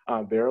here.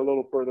 They're a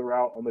little further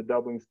out on the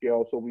doubling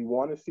scale. So we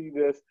want to see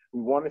this,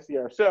 we want to see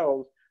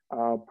ourselves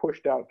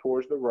pushed out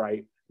towards the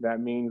right. That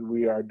means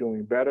we are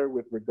doing better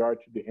with regard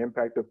to the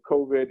impact of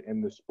COVID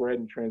and the spread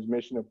and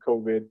transmission of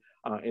COVID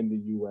in the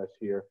US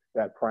here,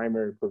 that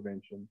primary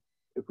prevention.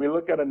 If we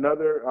look at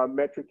another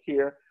metric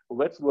here,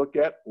 let's look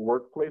at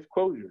workplace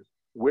closures.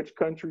 Which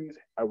countries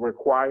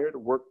required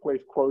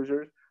workplace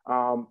closures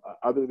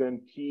other than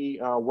key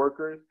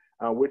workers?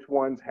 Which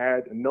ones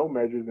had no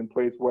measures in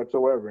place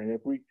whatsoever? And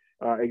if we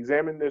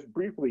examine this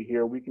briefly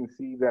here, we can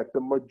see that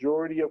the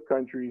majority of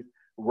countries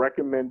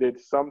recommended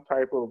some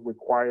type of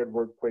required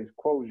workplace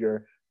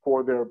closure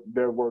for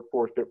their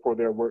workforce, for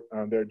their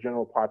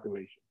general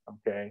population,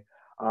 okay?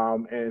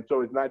 And so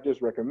it's not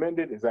just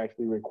recommended, it's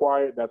actually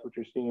required. That's what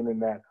you're seeing in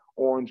that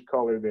orange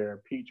color there,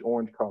 peach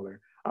orange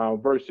color,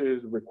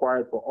 versus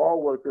required for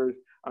all workers.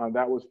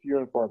 That was few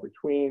and far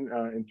between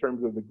in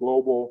terms of the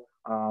global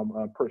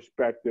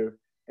perspective.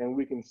 And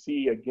we can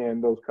see, again,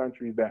 those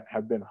countries that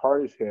have been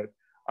hardest hit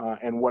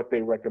and what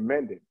they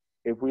recommended.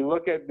 If we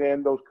look at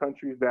then those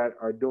countries that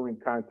are doing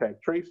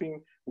contact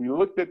tracing, we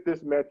looked at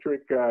this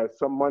metric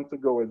some months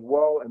ago as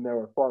well, and there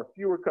are far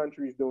fewer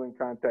countries doing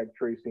contact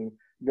tracing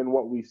than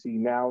what we see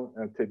now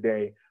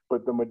today.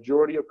 But the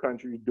majority of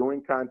countries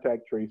doing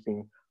contact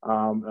tracing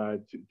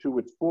to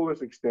its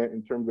fullest extent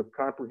in terms of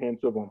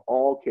comprehensive on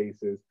all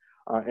cases.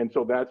 And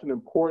so that's an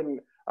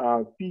important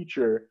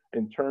feature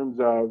in terms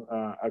of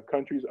a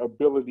country's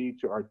ability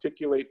to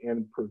articulate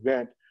and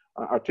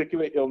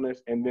articulate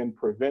illness and then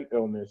prevent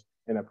illness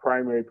in a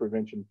primary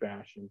prevention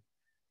fashion.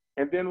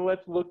 And then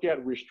let's look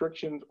at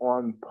restrictions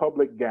on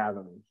public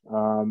gatherings.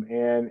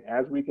 And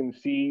as we can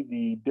see,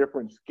 the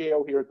different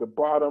scale here at the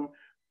bottom,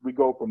 we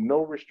go from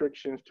no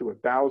restrictions to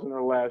 1,000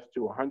 or less,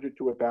 to 100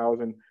 to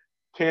 1,000,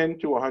 10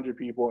 to 100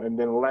 people, and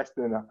then less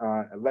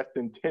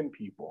than 10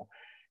 people.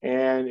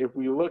 And if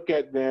we look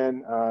at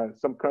then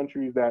some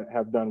countries that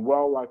have done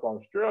well, like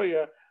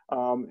Australia,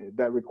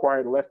 that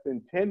required less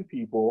than 10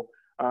 people,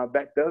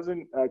 that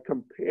doesn't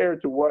compare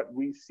to what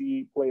we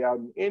see play out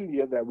in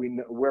India,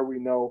 where we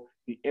know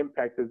the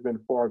impact has been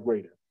far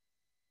greater.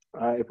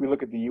 If we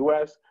look at the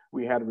US,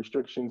 we had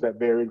restrictions that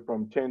varied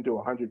from 10 to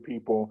 100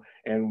 people,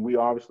 and we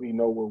obviously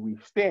know where we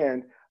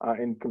stand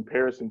in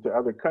comparison to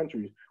other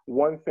countries.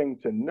 One thing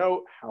to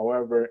note,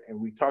 however,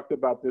 and we talked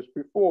about this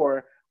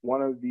before,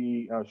 one of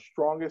the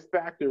strongest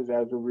factors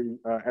as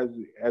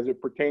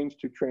it pertains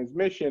to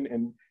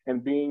transmission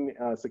and being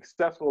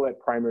successful at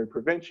primary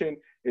prevention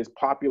is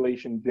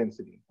population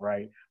density,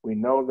 right? We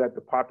know that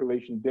the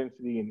population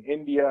density in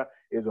India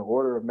is an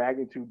order of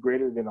magnitude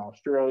greater than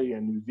Australia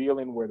and New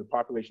Zealand, where the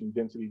population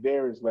density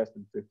there is less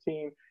than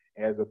 15,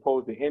 as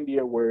opposed to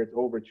India, where it's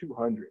over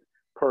 200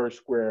 per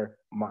square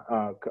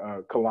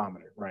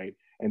kilometer, right?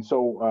 And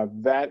so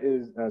that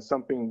is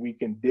something we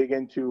can dig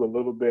into a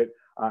little bit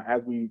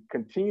as we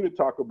continue to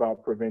talk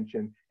about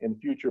prevention in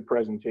future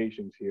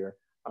presentations here.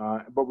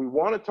 But we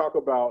want to talk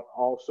about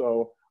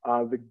also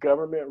the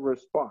government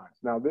response.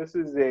 Now, this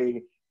is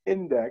a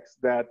index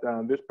that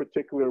this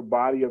particular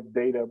body of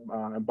data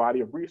and body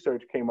of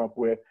research came up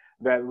with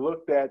that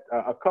looked at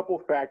a couple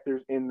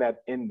factors in that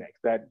index,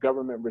 that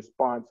government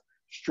response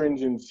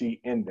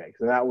stringency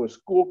index. And that was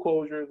school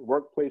closures,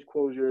 workplace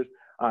closures,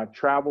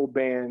 travel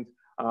bans,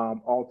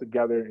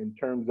 altogether in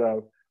terms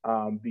of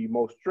the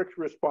most strict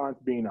response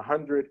being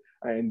 100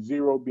 and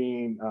 0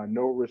 being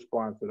no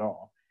response at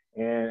all.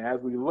 And as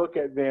we look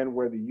at then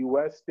where the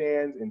U.S.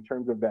 stands in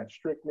terms of that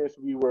strictness,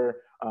 we were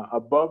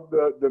above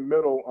the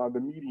middle, the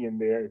median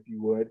there, if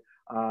you would,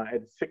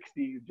 at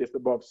 60, just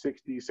above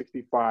 60,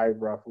 65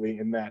 roughly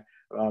in that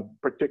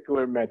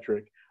particular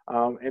metric.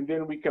 And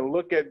then we can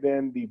look at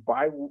then the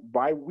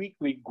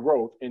bi-weekly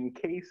growth in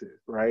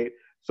cases, right?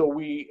 So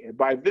we,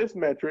 by this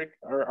metric,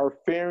 are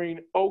faring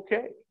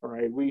okay,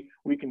 right?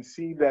 We can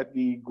see that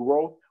the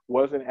growth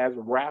wasn't as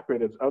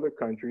rapid as other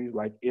countries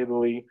like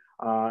Italy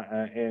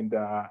and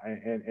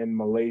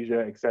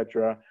Malaysia, et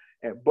cetera.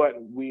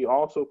 But we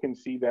also can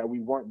see that we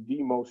weren't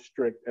the most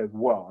strict as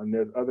well. And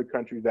there's other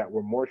countries that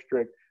were more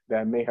strict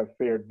that may have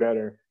fared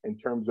better in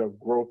terms of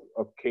growth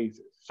of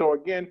cases. So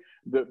again,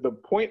 the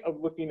point of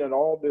looking at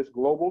all this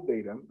global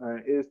data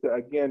is to,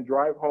 again,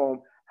 drive home,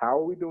 how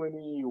are we doing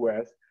in the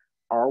US?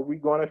 Are we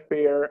going to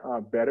fare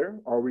better?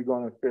 Are we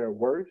going to fare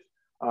worse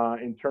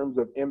in terms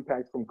of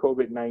impact from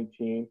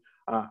COVID-19?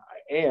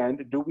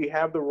 And do we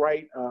have the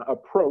right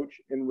approach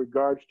in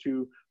regards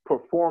to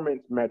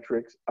performance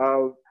metrics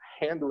of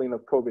handling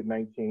of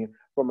COVID-19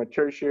 from a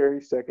tertiary,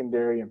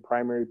 secondary, and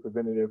primary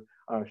preventative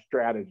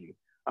strategy?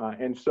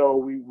 And so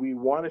we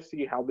want to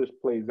see how this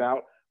plays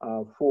out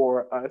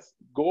for us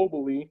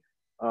globally,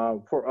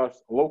 for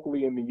us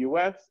locally in the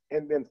US.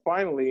 And then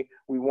finally,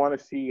 we want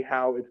to see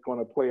how it's going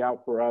to play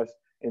out for us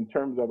in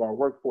terms of our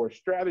workforce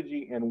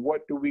strategy and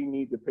what do we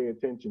need to pay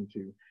attention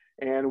to.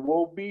 And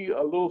we'll be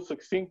a little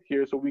succinct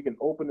here so we can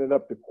open it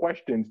up to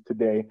questions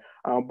today.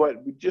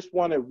 But we just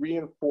want to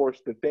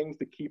reinforce the things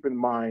to keep in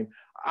mind.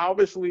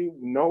 Obviously,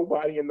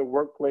 nobody in the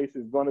workplace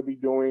is going to be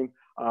doing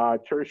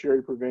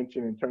tertiary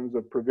prevention in terms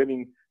of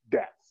preventing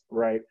deaths,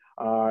 right?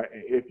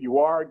 If you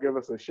are, give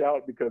us a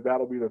shout because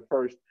that'll be the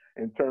first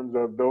in terms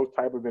of those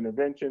type of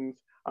interventions.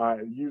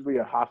 Usually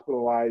a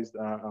hospitalized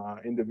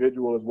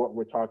individual is what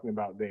we're talking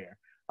about there.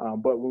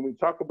 But when we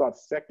talk about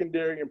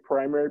secondary and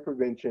primary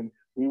prevention,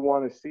 we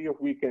want to see if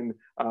we can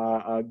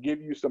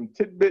give you some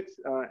tidbits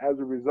as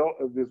a result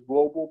of this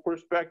global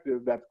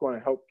perspective that's going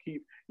to help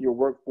keep your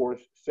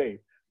workforce safe.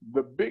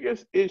 The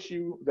biggest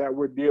issue that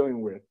we're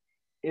dealing with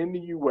in the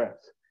US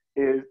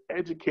is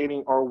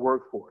educating our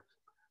workforce.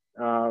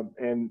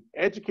 And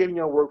educating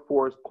our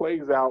workforce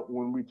plays out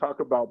when we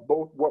talk about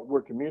both what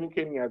we're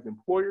communicating as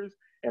employers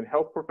and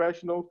health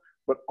professionals,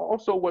 but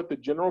also what the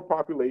general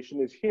population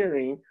is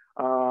hearing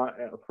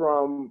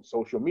from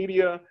social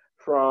media,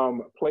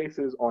 from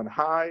places on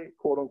high,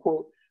 quote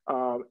unquote,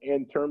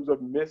 in terms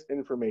of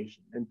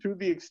misinformation. And to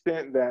the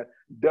extent that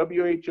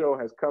WHO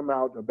has come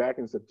out back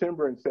in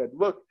September and said,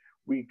 look,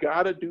 we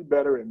got to do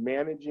better at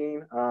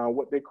managing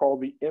what they call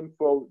the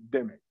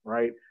infodemic,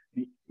 right?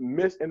 The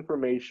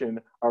misinformation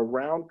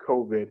around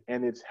COVID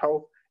and its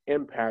health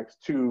impacts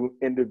to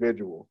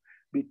individuals.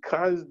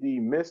 Because the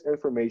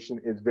misinformation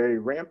is very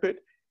rampant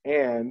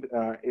and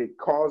it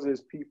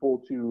causes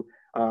people to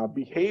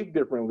behave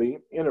differently,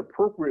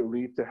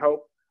 inappropriately to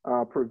help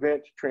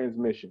prevent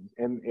transmissions.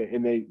 And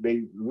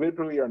they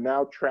literally are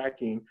now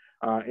tracking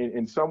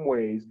in some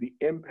ways the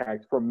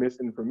impact from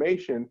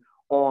misinformation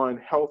on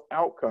health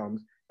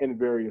outcomes in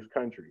various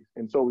countries.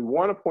 And so we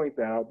want to point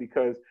that out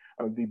because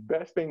the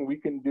best thing we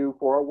can do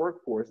for our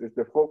workforce is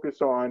to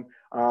focus on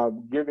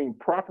giving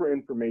proper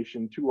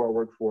information to our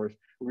workforce,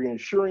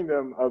 reassuring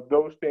them of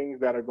those things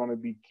that are going to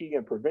be key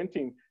in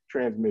preventing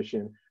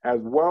transmission, as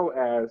well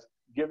as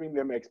giving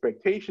them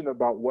expectation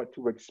about what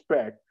to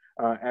expect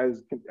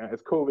as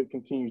COVID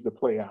continues to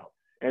play out.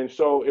 And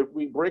so if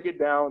we break it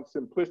down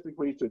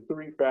simplistically to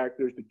 3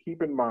 factors to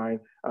keep in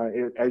mind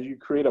as you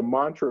create a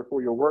mantra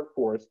for your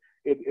workforce,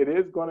 it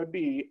is going to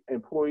be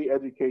employee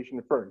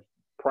education first,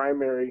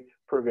 primary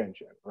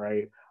prevention,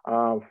 right?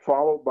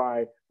 Followed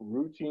by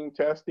routine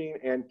testing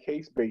and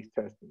case-based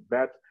testing.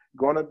 That's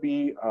going to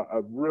be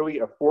really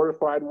a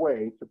fortified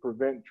way to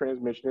prevent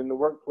transmission in the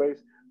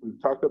workplace. We've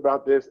talked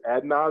about this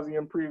ad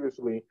nauseum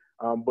previously,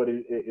 but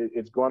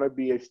it's going to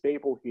be a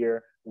staple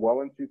here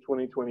well into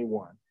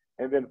 2021.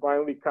 And then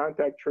finally,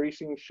 contact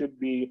tracing should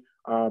be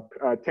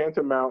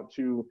tantamount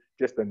to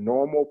just a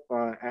normal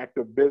act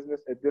of business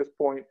at this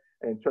point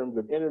in terms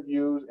of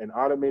interviews and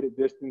automated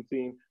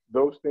distancing.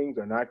 Those things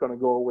are not going to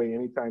go away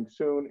anytime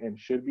soon and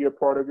should be a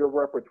part of your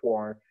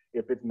repertoire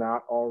if it's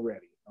not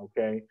already,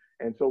 okay?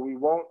 And so we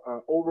won't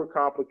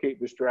overcomplicate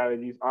the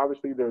strategies.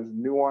 Obviously, there's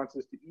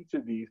nuances to each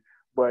of these,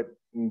 but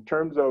in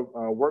terms of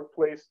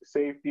workplace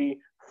safety,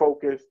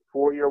 focus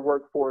for your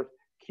workforce,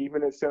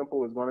 keeping it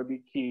simple is going to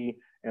be key,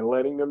 and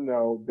letting them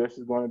know this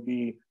is going to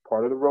be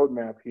part of the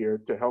roadmap here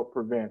to help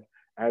prevent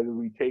as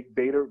we take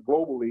data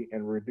globally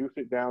and reduce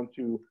it down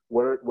to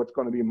what's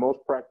going to be most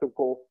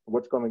practical,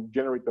 what's going to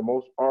generate the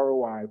most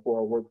ROI for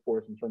our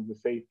workforce in terms of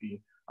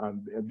safety.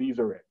 These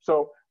are it.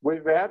 So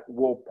with that,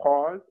 we'll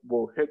pause.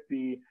 We'll hit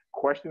the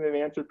question and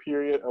answer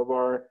period of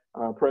our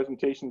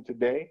presentation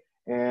today,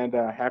 and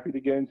happy to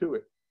get into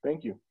it.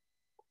 Thank you.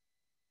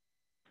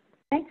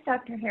 Thanks,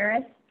 Dr.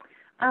 Harris.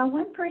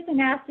 One person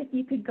asked if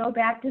you could go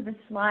back to the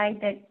slide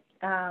that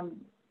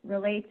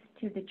relates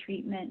to the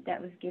treatment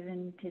that was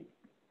given to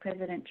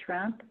President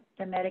Trump,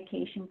 the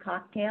medication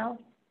cocktail.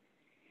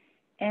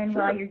 And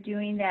Sure. while you're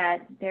doing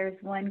that,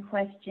 there's one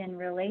question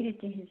related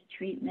to his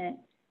treatment,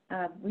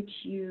 which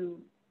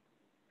you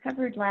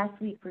covered last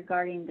week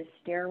regarding the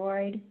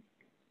steroid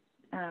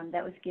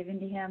that was given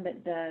to him,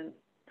 but the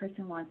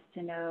person wants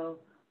to know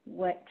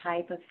what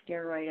type of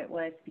steroid it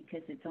was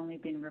because it's only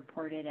been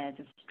reported as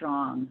a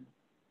strong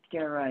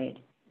steroid.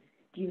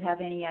 Do you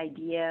have any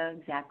idea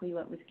exactly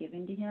what was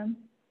given to him?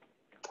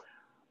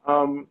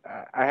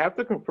 I have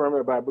to confirm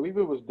it, but I believe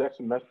it was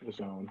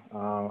dexamethasone.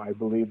 I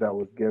believe that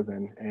was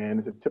given, and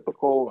it's a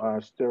typical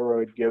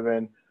steroid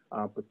given,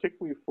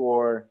 particularly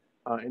for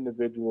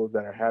individuals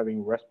that are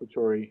having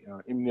respiratory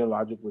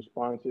immunologic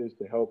responses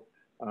to help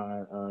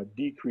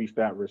decrease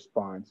that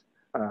response.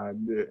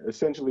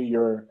 Essentially,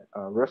 your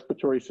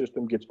respiratory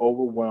system gets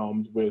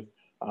overwhelmed with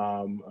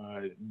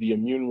the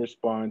immune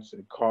response,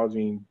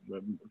 causing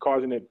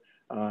it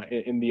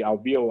in the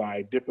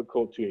alveoli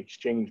difficult to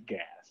exchange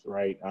gas,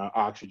 right?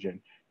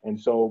 Oxygen. And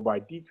so by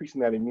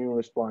decreasing that immune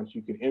response,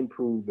 you can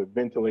improve the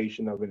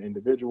ventilation of an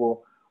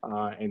individual.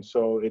 And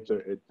so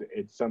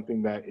it's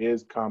something that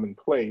is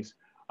commonplace.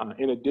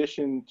 In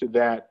addition to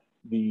that,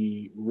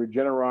 the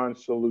Regeneron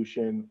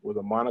solution with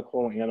a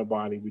monoclonal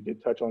antibody, we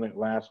did touch on it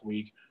last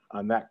week.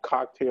 That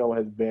cocktail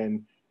has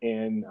been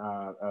in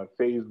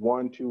phase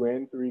 1, 2,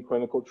 and 3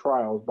 clinical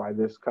trials by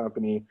this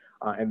company,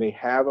 and they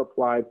have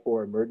applied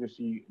for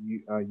emergency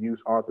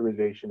use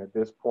authorization at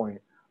this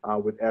point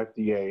with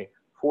FDA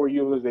for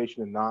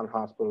utilization in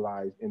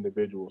non-hospitalized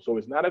individuals. So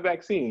it's not a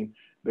vaccine.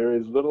 There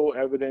is little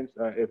evidence,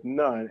 if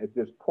none, at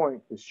this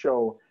point to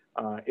show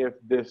if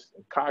this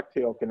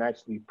cocktail can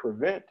actually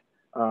prevent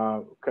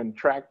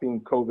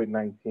contracting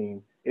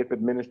COVID-19 if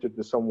administered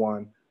to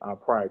someone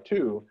prior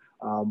to.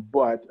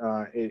 But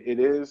it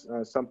is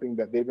something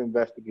that they've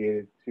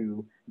investigated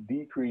to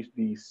decrease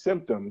the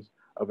symptoms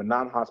of a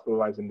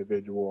non-hospitalized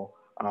individual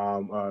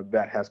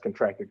that has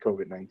contracted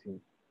COVID-19.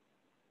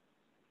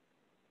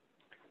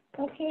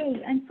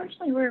 Okay,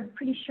 unfortunately, we're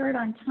pretty short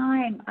on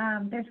time.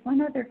 There's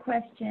one other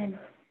question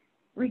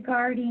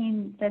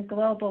regarding the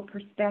global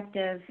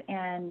perspective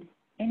and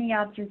any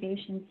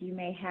observations you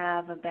may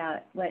have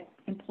about what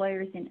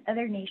employers in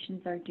other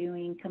nations are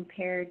doing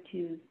compared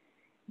to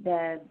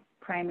the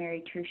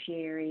primary,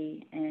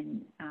 tertiary,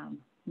 and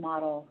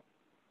model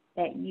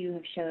that you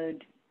have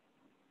showed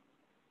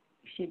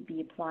should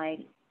be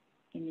applied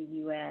in the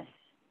U.S.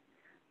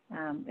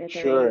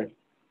 Sure.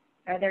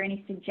 Are there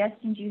any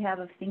suggestions you have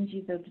of things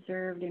you've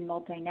observed in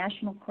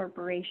multinational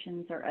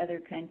corporations or other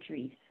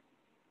countries?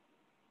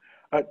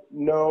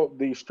 No,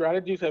 the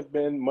strategies have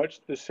been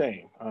much the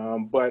same,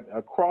 but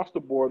across the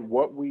board,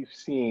 what we've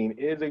seen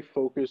is a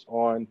focus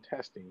on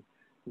testing,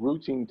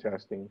 routine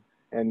testing,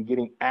 and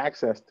getting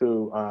access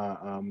to,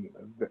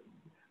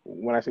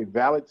 when I say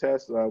valid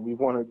tests, we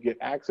want to get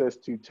access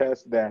to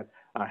tests that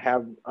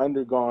have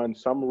undergone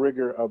some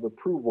rigor of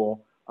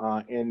approval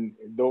in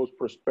those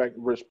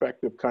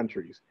respective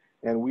countries.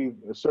 And we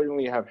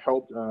certainly have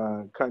helped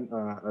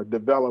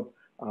develop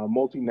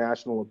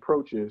multinational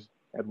approaches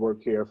at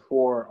WorkCare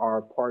for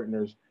our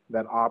partners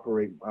that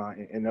operate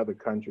in other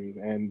countries.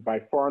 And by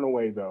far and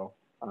away, though,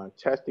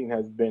 testing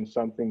has been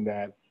something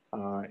that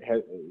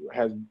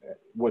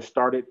was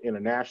started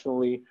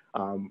internationally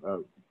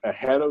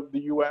ahead of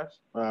the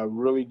U.S.,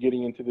 really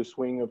getting into the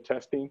swing of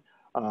testing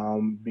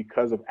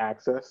because of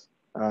access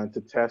to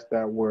tests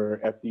that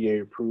were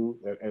FDA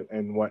approved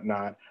and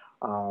whatnot.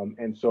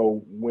 And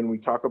so when we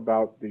talk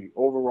about the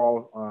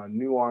overall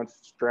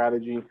nuanced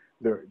strategy,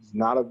 there's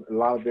not a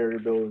lot of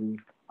variability,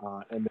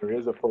 and there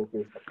is a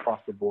focus across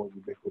the board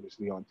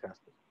ubiquitously on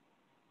testing.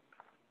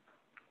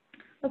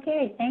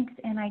 Okay, thanks.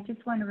 And I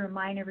just want to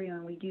remind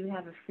everyone we do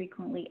have a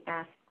frequently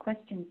asked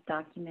questions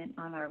document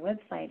on our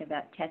website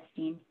about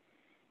testing.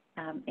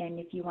 And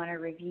if you want to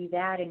review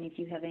that and if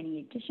you have any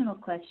additional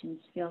questions,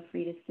 feel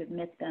free to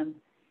submit them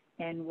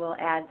and we'll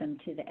add them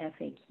to the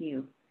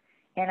FAQ.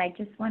 And I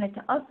just wanted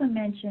to also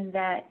mention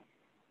that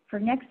for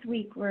next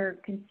week, we're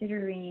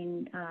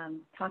considering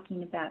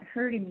talking about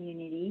herd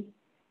immunity.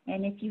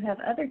 And if you have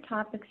other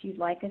topics you'd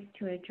like us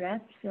to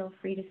address, feel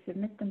free to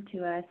submit them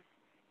to us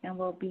and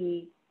we'll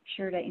be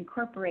sure to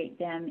incorporate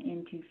them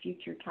into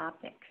future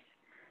topics.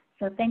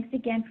 So thanks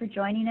again for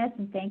joining us,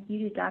 and thank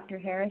you to Dr.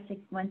 Harris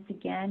once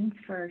again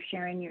for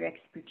sharing your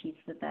expertise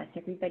with us.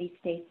 Everybody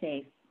stay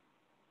safe.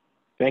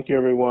 Thank you,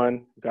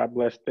 everyone. God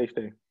bless. Stay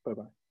safe.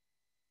 Bye-bye.